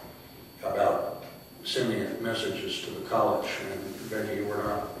about sending messages to the college. And Becky, you were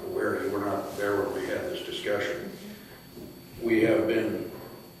not aware, you were not there when we had this discussion. We have been,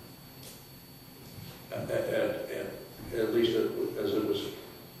 at least as it was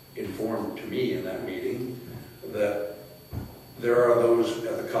informed to me in that meeting, that there are those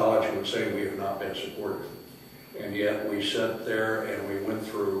at the college who would say we have not been supported. And yet we sat there and we went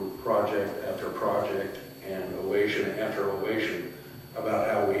through project after project and ovation after ovation about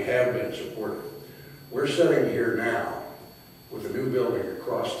how we have been supported. We're sitting here now with a new building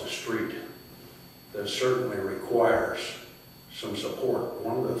across the street that certainly requires some support.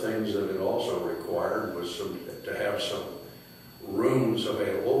 One of the things that it also required was to have some rooms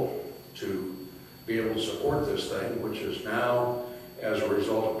available to be able to support this thing, which is now, as a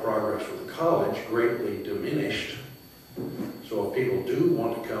result of progress with the college, greatly diminished. So if people do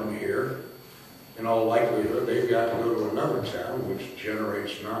want to come here, in all likelihood, they've got to go to another town, which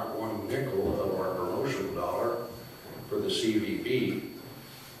generates not one nickel of our promotional dollar for the CVB.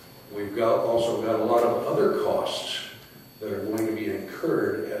 We've also got a lot of other costs that are going to be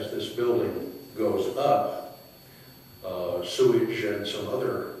incurred as this building goes up, sewage and some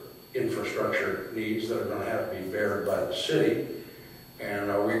other infrastructure needs that are going to have to be bared by the city.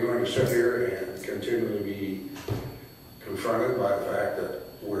 And are we going to sit here and continually be confronted by the fact that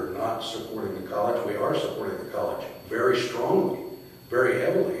we're not supporting the college? We are supporting the college very strongly, very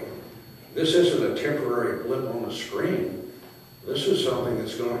heavily. This isn't a temporary blip on the screen. This is something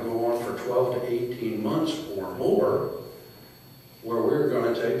that's going to go on for 12 to 18 months or more, where we're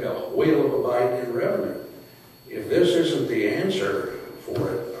going to take a whale of a bite in revenue. If this isn't the answer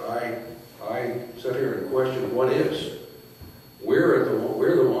for it, I sit here and question what is. We're the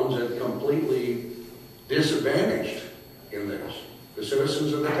ones that are completely disadvantaged in this, the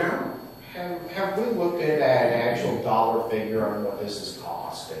citizens of the town. Have we looked at an actual dollar figure on what this is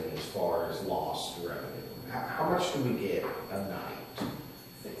costing as far as lost revenue? How much do we get a night?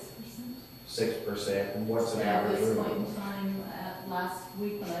 6%. 6%, and what's an At average this room? point in time, last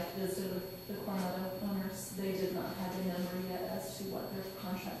week when I visited with the Coronado owners, they did not have a number yet as to what their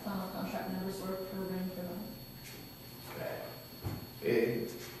final contract numbers were per room per month.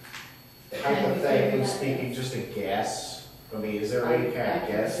 Hypothetically speaking, just a guess. I mean, is there any kind of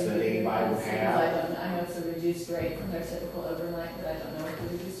guess that anybody would have? I know it's a reduced rate from their typical overnight, but I don't know what the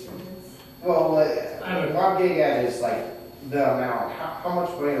reduced rate is. Well, what I'm getting at is like the amount. How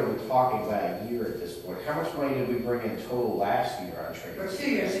much money are we talking about a year at this point? How much money did we bring in total last year on training? Or 2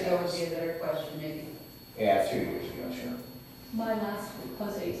 years ago would be a better question, maybe. Yeah, 2 years ago, sure. My last week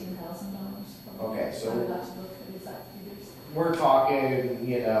was $18,000. Okay, so I would have to look at exact figures. we're talking,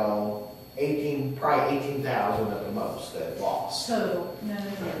 18, probably 18,000 at the most that lost. Total, no,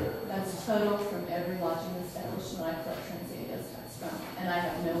 that's total from every lodging establishment I collect transient guest tax from, and I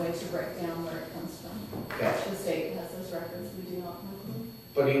have no way to break down where it comes from. Okay. The state has those records, we do not know.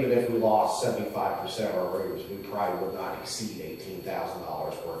 But even if we lost 75% of our rooms, we probably would not exceed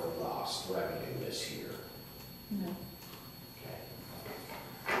 $18,000 worth of lost revenue this year. No.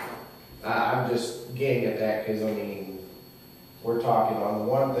 Okay. I'm just getting at that because, we're talking on the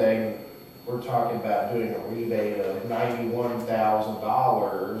one thing, we're talking about doing a rebate of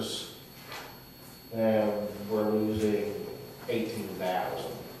 $91,000 and we're losing $18,000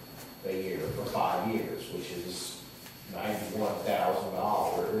 a year for 5 years, which is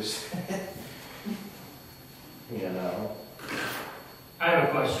 $91,000. I have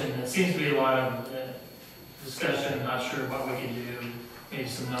a question. It seems to be a lot of discussion, not sure what we can do, maybe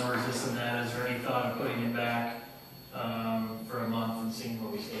some numbers, this and that. Is there any thought of putting it back for a month and seeing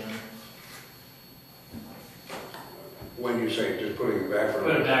where we stand? When you say just putting it back for...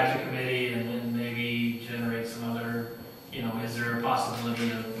 Put it back to committee and then maybe generate some other, is there a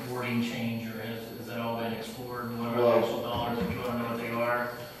possibility of wording change, or has that all been explored? And what are the actual dollars, if you want to know what they are?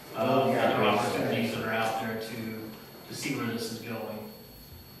 Other opportunities that are out there to see where this is going.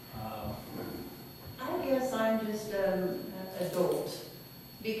 I guess I'm just an adult,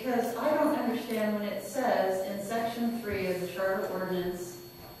 because I don't understand when it says in section 3 of the charter ordinance,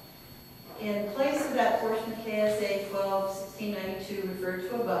 in place of that portion of KSA 12-1692 referred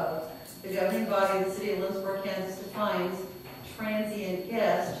to above, the governing body of the city of Lindsborg, Kansas defines transient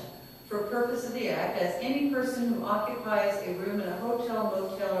guest for purpose of the act as any person who occupies a room in a hotel,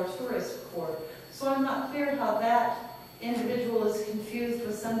 motel, or tourist court. So I'm not clear how that individual is confused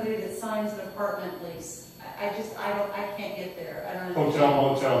with somebody that signs an apartment lease. I can't get there. I don't understand.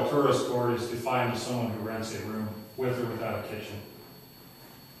 Hotel, motel, tourist court is defined as someone who rents a room with or without a kitchen.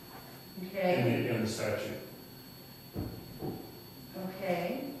 Okay. In the statute.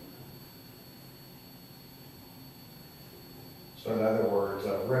 Okay. So in other words,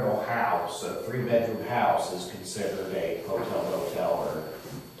 a rental house, a 3-bedroom house is considered a hotel, motel, or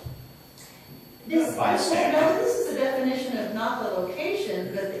by statute. No, this is a definition of not the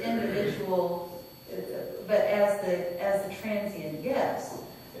location, but the individual, but as the transient guest.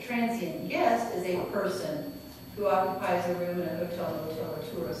 A transient guest is a person who occupies a room in a hotel, motel, or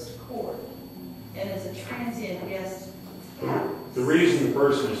tourist court. And it's a transient guest house. The reason the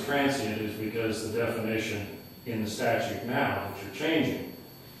person is transient is because the definition in the statute now, that you're changing,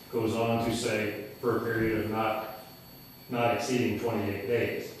 goes on to say for a period of not exceeding 28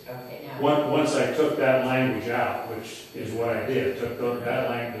 days. Okay, now. Once I took that language out, which is what I did, took that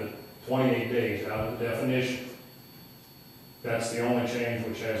language, 28 days out of the definition. That's the only change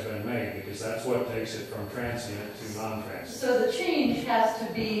which has been made, because that's what takes it from transient to non-transient. So the change has to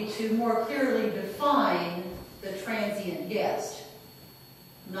be to more clearly define the transient guest.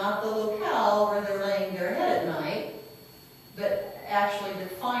 Not the locale where they're laying their head at night, but actually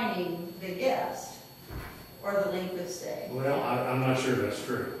defining the guest or the length of stay. Well, I'm not sure that's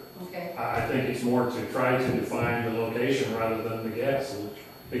true. Okay. I think it's more to try to define the location rather than the guest,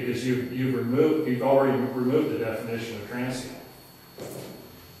 because you've already removed the definition of transient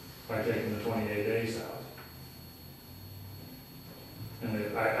by taking the 28 days out.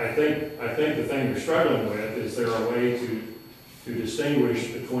 And I think the thing you're struggling with is there a way to distinguish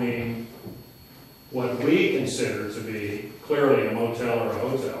between what we consider to be clearly a motel or a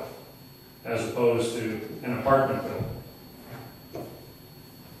hotel, as opposed to an apartment building.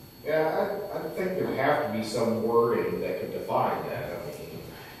 Yeah, I think there'd have to be some wording that could define that.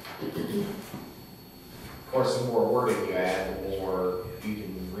 I mean, of course, the more wording you add, the more you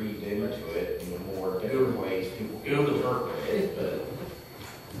can read into it, and the more different ways people can interpret it. But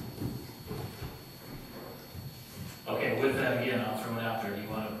Okay, with that again, I'll throw it out there. Do you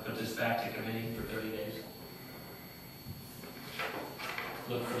want to put this back to committee for 30 days?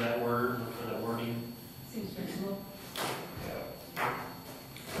 Look for that word, look for that wording. Seems reasonable.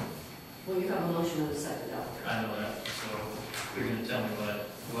 Well, you have a motion and a second out there. I know that, so you're going to tell me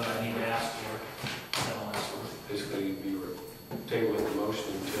what I need to ask for. Then I'll ask for. Basically, you'd be tabling the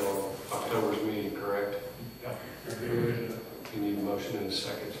motion until October's meeting, correct? Yep. You need a motion and a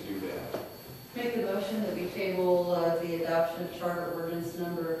second to do that. Make the motion that we table the adoption of Charter Ordinance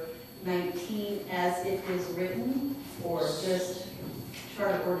number 19 as it is written, or just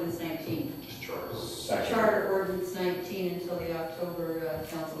Charter Ordinance 19? Just charter. second. Charter Ordinance 19 until the October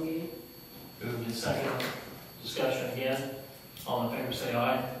council meeting. Moved in second. Discussion again. All in favor say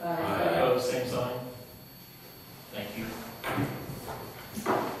aye. Aye. Opposed, same sign. Thank you.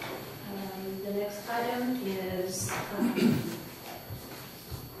 The next item is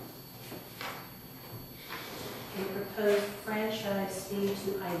a proposed franchise fee to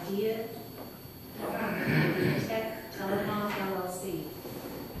Idea Tech Telecom LLC.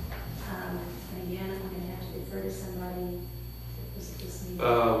 And again, I'm going to have to defer to somebody that was at this meeting.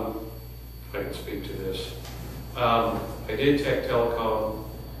 I can speak to this. Idea Tech Telecom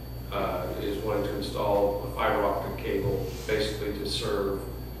is wanting to install a fiber optic cable, basically to serve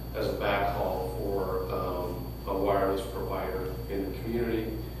as a backhaul for a wireless provider in the community.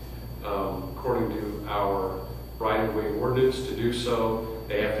 According to our right-of-way ordinance, to do so,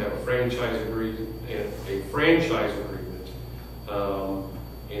 they have to have a franchise agreement,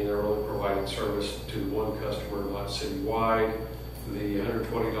 and they're only providing service to one customer, not citywide. The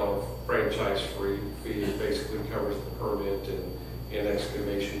 $120 franchise fee basically covers the permit and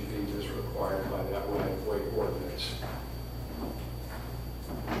excavation fees as required by that right-of-way ordinance.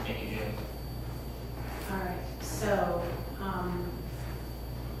 Thank you, Jim. All right, so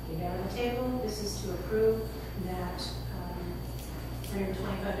you have on the table, this is to approve that $125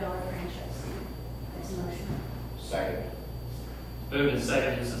 franchise fee. That's a motion. Second. Moved in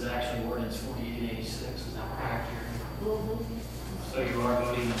second. This is actually ordinance 4886. Is that correct here? So you are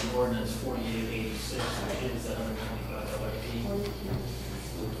voting on ordinance 4886, which is the $125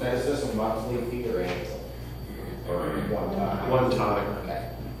 fee. Is this a monthly fee or annual? Or one time? One time. Okay.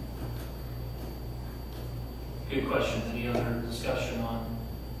 Good question. Any other discussion on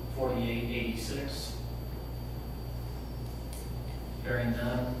 4886? Hearing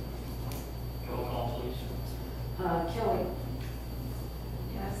none. Roll call, please. Kelly.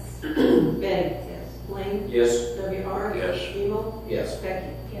 Yes. Betty. Yes. Blaine. Yes. W.R. Yes. Emo. Yes.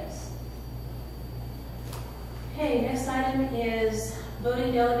 Becky. Yes. Okay, next item is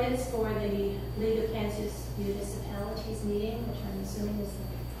voting delegates for the League of Kansas Municipalities meeting, which I'm assuming is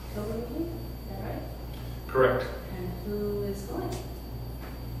the October meeting. Is that right? Correct. And who is going?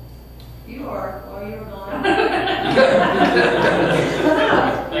 You are, while you're gone.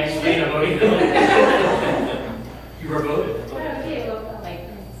 Thanks for being a voting delegate. You were voted.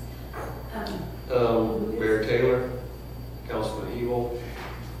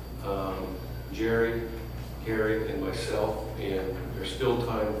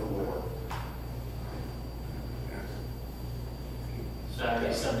 time for more.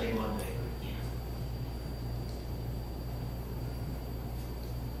 Saturday, Sunday, Monday.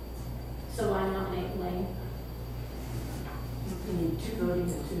 So I nominate Lane. You need two voting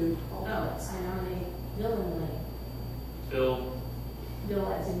and two Oh, alternates. I nominate Bill and Lane. Bill,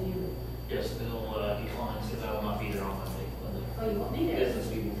 Bill as in you. yes, Bill declines because I will not be there on Monday when the Oh, you want me there? business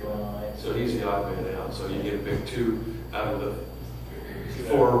meeting's going on. So he's the odd man out, so you get to pick 2 out of the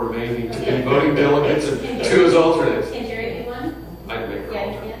 4 remaining to be voting delegates and 2 as alternates. Can Jerry be one? I can make her Yeah,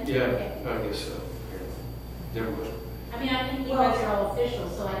 you alternate. can? Yeah, Okay. I guess so. Never mind. I mean, I think you guys are all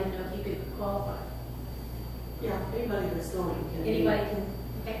officials, so I didn't know if you could qualify. Yeah, anybody that's going can. be- Anybody can,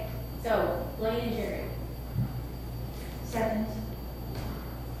 okay. So, Lane and Jerry. Second.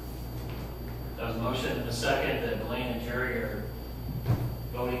 That was a motion and a second that Blaine and Jerry are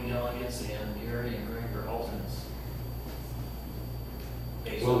voting delegates and Gary and Greg are alternates.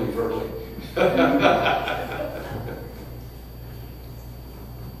 Based Will on- be verbally.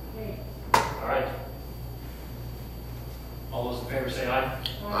 Okay. All right. All those in favor say aye.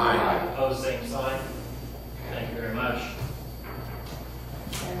 Aye. Opposed, same sign. Thank you very much.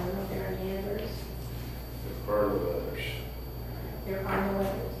 I don't know if there are any others. Part of others. There are no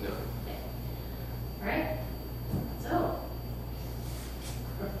others. No. All right. So,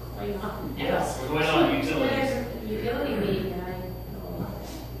 we're going on. Yes, we're going on utilities. There's a utility meeting and I know a lot about it,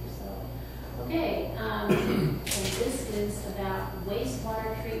 so. Okay, and this is about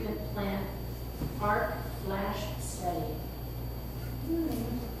wastewater treatment plant arc flash study.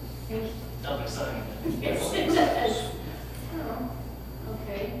 Sounds exciting. Yes, it does. Oh,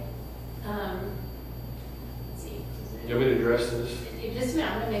 okay. Let's see. You want me to address this? Just a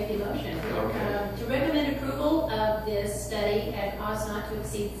minute, I'm going to make the motion. Okay. To recommend approval of this study at cost not to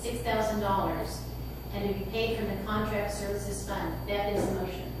exceed $6,000 and to be paid from the contract services fund. That is the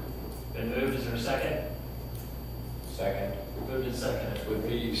motion. Been moved, is there a second? Second. Moved and seconded. With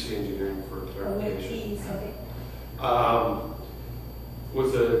PEC Engineering for clarification. Okay.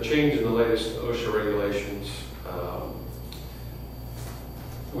 With the change in the latest OSHA regulations,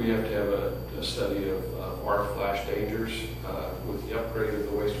 we have to have a study of arc flash dangers. With the upgrade of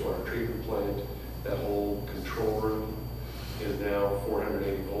the wastewater treatment plant, that whole control room is now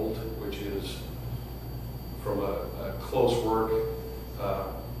 480 volt, which is from a close work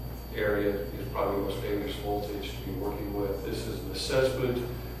area is probably the most dangerous voltage to be working with. This is an assessment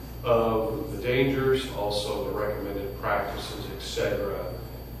of the dangers, also the recommended practices, etc.,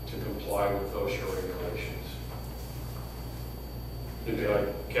 to comply with OSHA regulations. Did I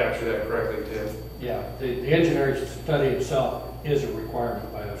capture that correctly, Tim? Yeah, the engineering study itself is a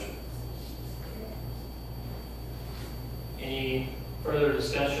requirement by OSHA. Any further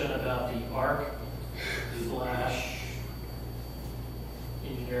discussion about the arc flash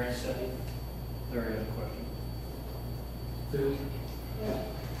engineering study? Larry has a question.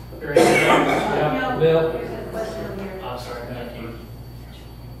 Very good. Yeah, Bill? There's a question on here. I'm sorry, thank you.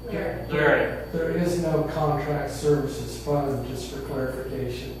 Larry. Larry, There is no contract services fund, just for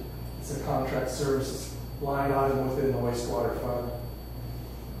clarification. It's a contract services line item within the wastewater fund.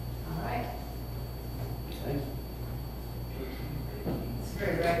 All right. Thank you. It's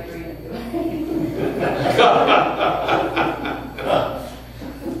very right to read it.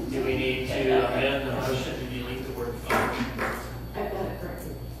 do we need to amend the motion to delete the word fund? I've got it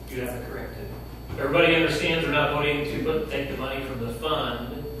corrected. You have it corrected. Everybody understands we're not voting to take the money from the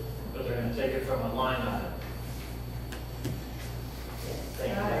fund, but they're going to take it from a line item.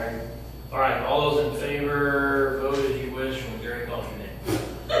 Thank you, Larry. All right, all those in favor, vote as you wish when Gary calls your name.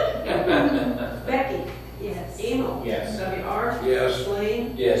 Becky? Yes. Emil? Yes. W.R.? Yes.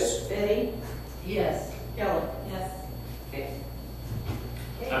 Blaine? Yes. Betty? Yes. Kelly? Yes. Okay.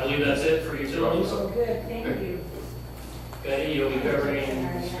 I believe that's it for utilities. Oh, good, thank you. Betty, you'll be covering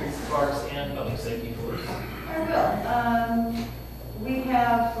streets, parks, and public safety for us. I will. We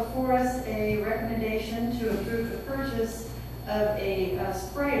have before us a recommendation to approve the purchase of a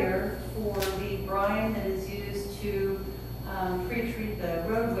sprayer for the brine that is used to pre-treat the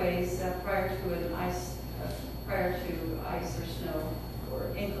roadways prior to ice or snow or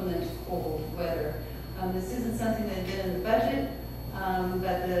inclement cold weather. This isn't something that had been in the budget,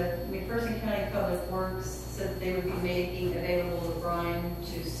 but the McPherson County Public Works said they would be making available the brine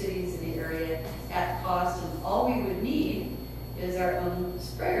to cities in the area at cost, and all we would need is our own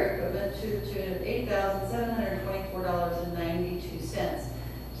sprayer equipment to $8,724.92.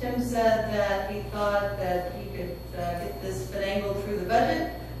 Tim said that he thought that he could get this finagled through the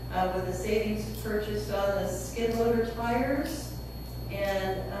budget with the savings purchased on the skid loader tires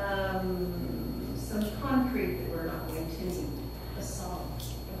and some concrete that we're not going to need. A song.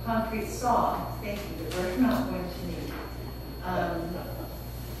 concrete saw, thank you, that we're not going to need.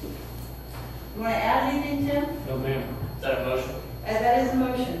 You want to add anything, Tim? No, ma'am. Is that a motion? That is a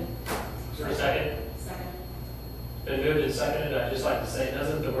motion. Is there a second? Second. Been moved and seconded. I'd just like to say,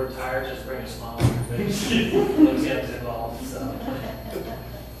 doesn't the word tire just bring a smile on your face? Looks like it's involved, so.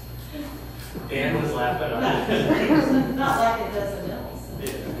 Dan was laughing on it. Not like it does in else.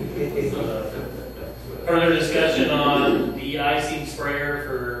 Further discussion on the de-icing sprayer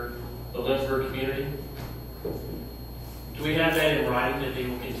for the Lindsborg community? Do we have that in writing that they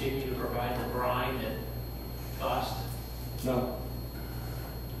will continue to provide the brine at cost? No.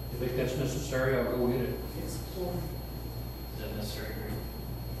 If you think that's necessary, I'll go get it. Is that necessary?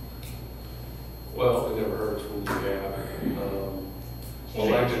 Well, it never hurts when you have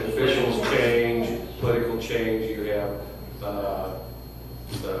elected officials change, political change, you have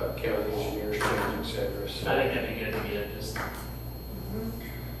the county engineers change, et cetera. I So, think that'd be good to get just.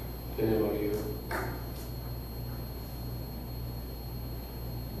 an MOU.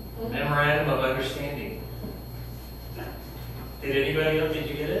 Memorandum of understanding. Did anybody else, did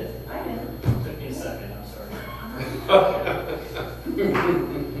you get it? I did. Took me a second, I'm sorry.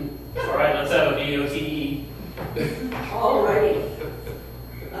 All right, let's have a VOTE. Alrighty.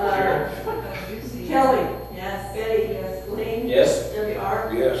 Kelly. Yes. Betty. Yes. Lane. Yes.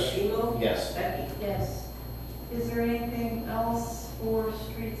 WR. Yes. Ingle. Yes. Becky. Yes. Is there anything else for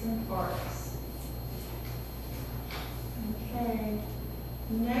streets and parks? Okay.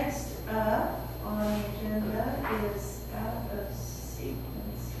 Next up on the agenda is out of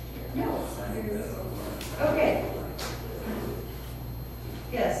sequence here. No, it's not here. Okay.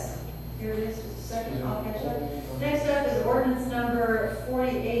 Yes, here it is, just a second, I'll catch up. Next up is ordinance number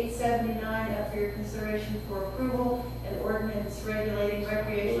 4879, up for your consideration for approval, an ordinance regulating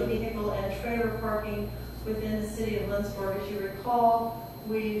recreational vehicle and trailer parking within the city of Lindsborg. As you recall,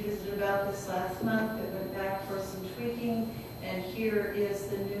 we visited about this last month, it went back for some tweaking, and here is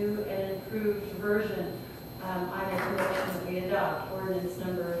the new and improved version. I make a motion that we adopt ordinance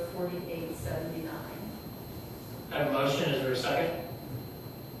number 4879. I have a motion, is there a second?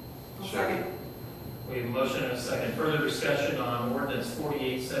 Second. We have a motion and a second. Further discussion on ordinance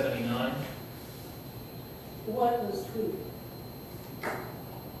 4879. What was tweeted?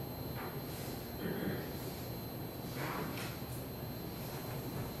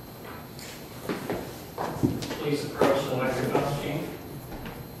 Please approach the microphone, Chief.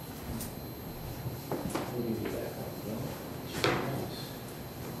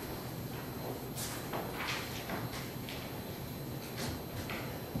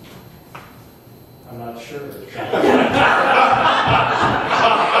 I'm not sure. You can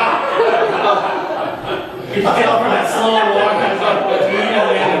tell from that slow walk, I was like, he didn't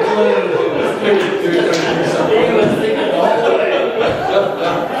have a clue. He was thinking the whole way.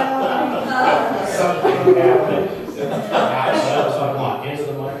 Something happened. Into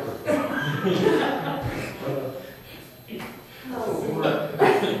the microphone.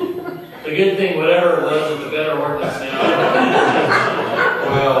 The good thing, whatever it was, it's a better ordinance now.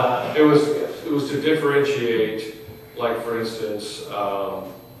 Well, it was to differentiate, like for instance, a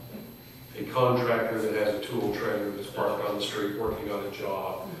contractor that has a tool trailer that's parked on the street working on a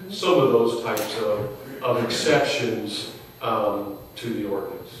job. Some of those types of exceptions to the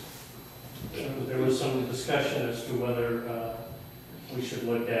ordinance. There was some discussion as to whether we should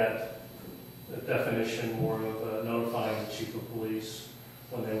look at the definition more of notifying the chief of police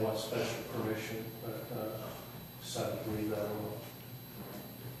when they want special permission, but decided to leave that alone.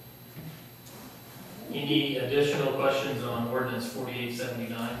 Any additional questions on ordinance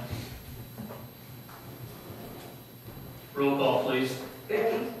 4879? Roll call, please.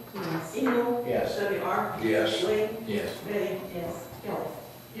 Becky. Yes. Ingle. Yes. WR. Yes. Lane. Yes. Betty. Yes. Kelly.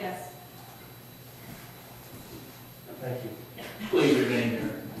 Yes. Thank you. Please remain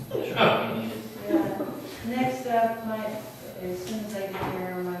there. Should not be needed. Yeah. Next up, as soon as I get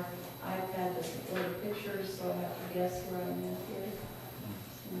here, my iPad doesn't go to pictures, so I have to guess where I'm at here.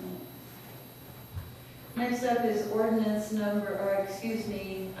 Next up is ordinance number,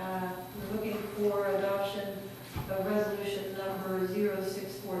 we're looking for adoption of resolution number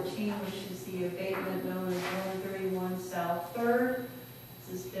 0614, which is the abatement known as 131 South 3rd.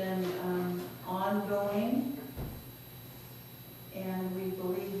 This has been ongoing, and we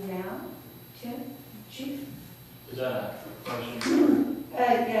believe now, Chief? Is that a motion?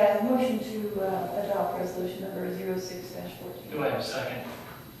 Yeah, motion to adopt resolution number 06-14. Do I have a second?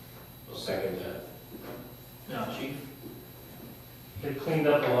 I'll second that. No, Chief? They cleaned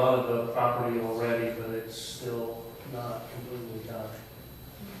up a lot of the property already, but it's still not completely done.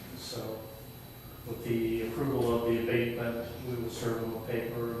 So With the approval of the abatement, we will serve them a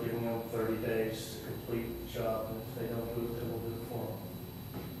paper giving them 30 days to complete the job, and if they don't do it, then we'll do it for them.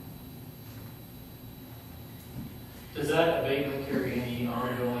 Does that abatement carry any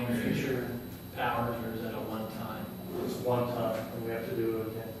ongoing future powers, or is that a one-time? It's one time, and we have to do it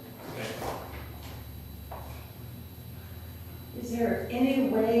again. Okay. Is there any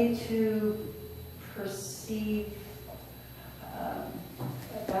way to perceive a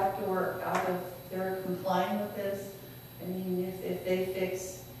backdoor out of their complying with this? I mean,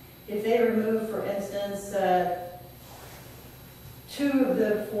 if they remove, for instance, 2 of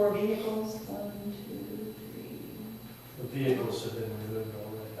the 4 vehicles, 1, 2, 3. The vehicles have been removed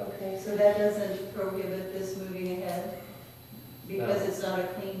already. Okay, so that doesn't prohibit this moving ahead? Because No. it's not a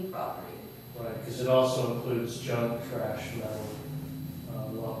clean property? Right, because it also includes junk, trash, metal,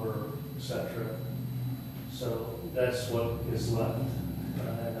 lumber, etc. So that's what is left,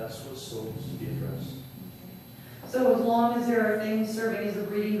 and that's what still needs to be addressed. So as long as there are things serving as a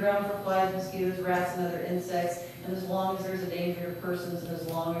breeding ground for flies, mosquitoes, rats, and other insects, and as long as there's a danger to persons, and as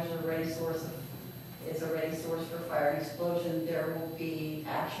long as it's a ready source for fire and explosion, there will be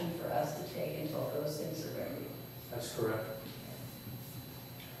action for us to take until those things are ready. That's correct.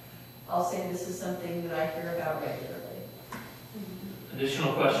 I'll say this is something that I hear about regularly.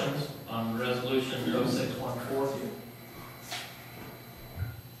 Additional questions on resolution 0614?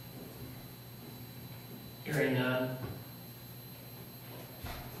 Hearing none.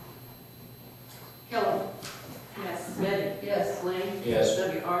 Kelly. Yes. Betty. Yes. Lane. Yes.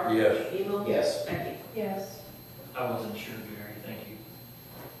 W.R. Yes. Emo. Yes. Becky. Yes. I wasn't sure, Gary, thank you.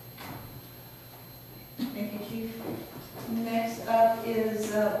 Thank you, Chief. Next up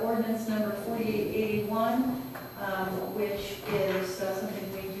is ordinance number 4881, which is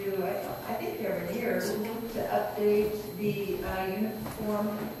something we do, I think every year, to update the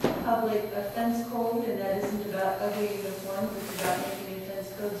Uniform Public Offense Code, and that isn't about ugly uniforms, it's about making offense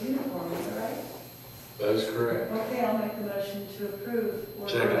codes uniform, is that right? That is correct. Okay, I'll make the motion to approve or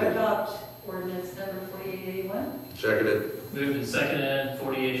Seconded. adopt ordinance number 4881. Seconded. Moved and seconded,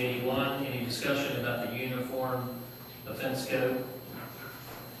 4881. Any discussion about the uniform offense code?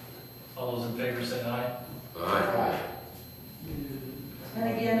 All those in favor say aye. Aye. And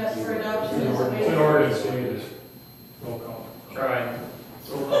again, that's for adoption. It's an ordinance, we need to roll call. Try.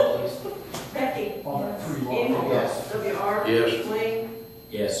 Roll call, please. Becky. All three. Amy. Yes. W.R. Yes. Lane.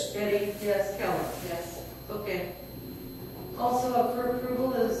 Yes. Betty. Yes. Kelly. Yes. Okay. Also up for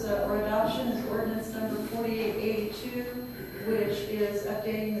approval is, or adoption is ordinance number 4882, which is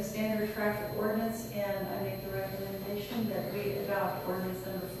updating the standard traffic ordinance, and I make the recommendation that we adopt ordinance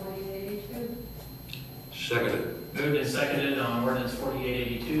number 4882. Seconded. Moved and seconded on ordinance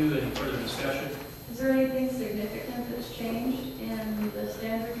 4882. Any further discussion? Is there anything significant that's changed in the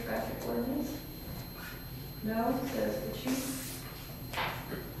standard traffic ordinance? No, says the chief.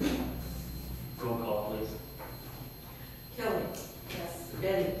 Roll call, please. Kelly. Yes.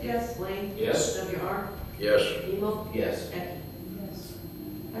 Betty. Yes. Lane. Yes. W.R. Yes. Emo. Yes. Becky. Yes.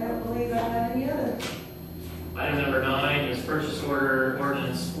 I don't believe I have any other. Item number 9 is purchase order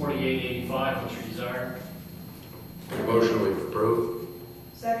ordinance 4885. What's your desire? Make a motion we approve.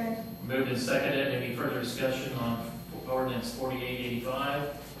 Second. Moved and seconded. Any further discussion on ordinance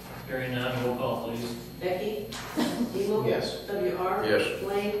 4885? Hearing none, roll call, please. Becky. Emo. Yes. W.R. Yes.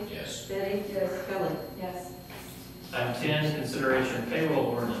 Lane. Yes. Betty. Yes. Kelly. Yes. Item 10, consideration payroll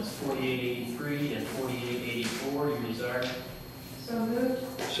ordinance 4883 and 4884. Your desire? So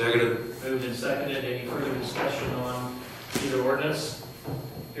moved. Seconded. Moved and seconded. Any further discussion on either ordinance?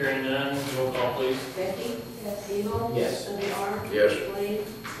 Hearing none, roll call, please. Becky. Yes. Emo. Yes. W.R. Yes. Lane.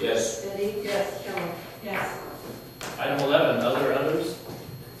 Yes. Betty. Yes. Kelly. Yes. Item 11, others?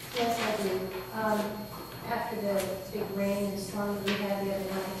 Yes, I do. After the big rain and storm we had the other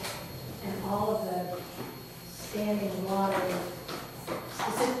night, and all of the standing water,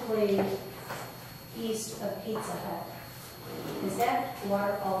 specifically east of Pizza Hut, is that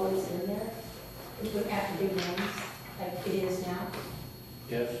water always in there? After big rains, like it is now?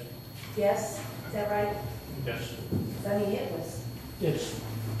 Yes. Yes, is that right? Yes. I mean, it was, It's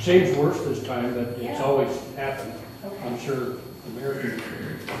changed worse this time, but it's Yeah. always happened. okay. I'm sure the mayor can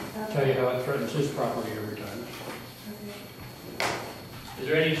tell you how it threatens his property every time. Is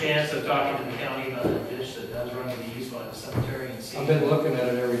there any chance of talking to the county about a ditch that does run to the east by the cemetery and see? I've been looking at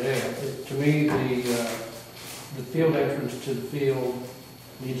it every day. To me, the field entrance to the field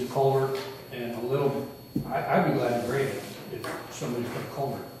needs a culvert and a little, I'd be glad to grade it if somebody put a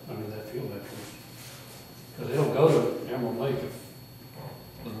culvert under that field entrance. Because it'll go to Emerald Lake if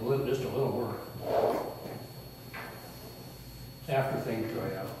just a little work. After things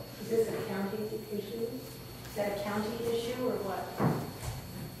dry out. Is this a county issue? Is that a county issue or what?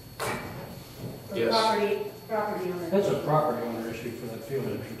 Or Yes. property owner? That's a property owner issue for that field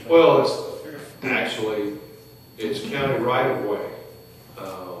entrance. Well, it's county right of way,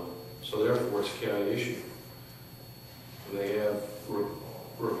 so therefore it's a county issue. They have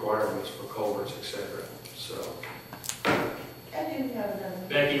requirements for culverts, etc. So, I do have another.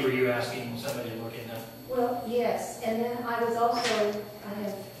 Becky, were you asking somebody to look into? Well, yes, and then I have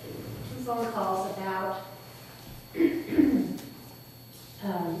 2 phone calls about in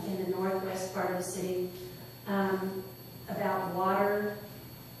the northwest part of the city about water.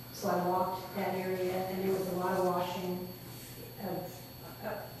 So I walked that area and there was a lot of washing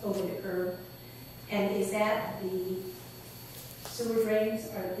over the curb. And is that the sewer drains,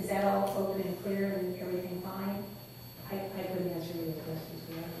 or is that all open and clear and everything fine? I couldn't answer any of the questions.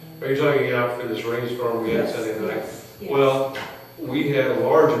 are you talking out for this rainstorm we had Sunday night? Yes. Well, we had a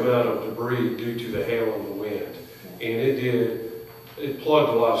large amount of debris due to the hail and the wind, and it plugged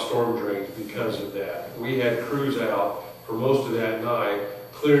a lot of storm drains because of that. We had crews out for most of that night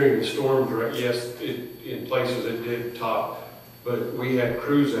clearing the storm drain. Yes, in places it did top, but we had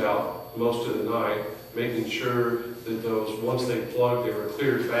crews out most of the night making sure that those, once they plugged, they were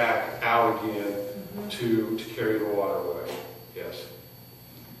cleared back out again to carry the water away. Yes.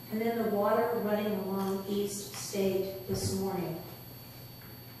 And then the water running along East State this morning.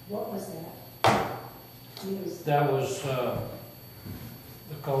 What was that? That was the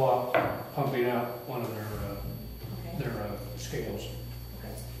co-op pumping out one of their scales.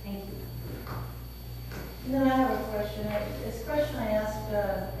 Okay, thank you. And then I have a question. It's a question I asked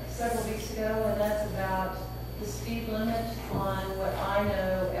several weeks ago, and that's about the speed limit on what I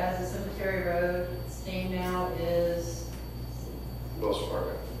know as a cemetery road. Its name now is Wells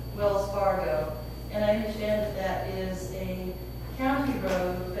Fargo. Wells Fargo. And I understand that that is a county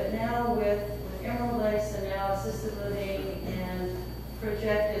road, but now with Emerald Lakes and now assisted living and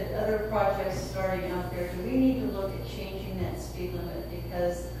projected other projects starting out there, do we need to look at changing that speed limit?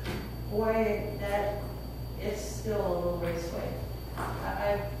 Because, boy, it's still a little ways away.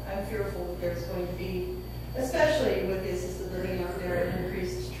 I'm fearful that there's going to be, especially with the assisted living out there,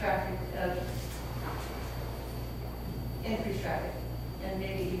 increased traffic, and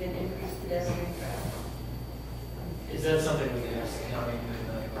maybe even increased pedestrian traffic. Is that something we can ask the county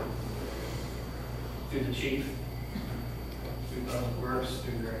through the chief, through Public Works,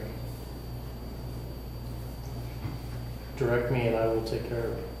 through their... Direct me and I will take care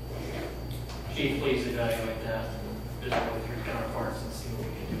of it. Chief, please evaluate that, visit with your counterparts and see what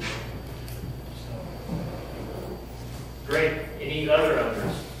we can do. So, great. Any other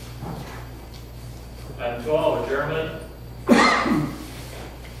others? Item 12, adjournment.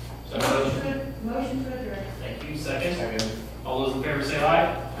 Motion to adjourn. Thank you. Second. All those in favor say aye.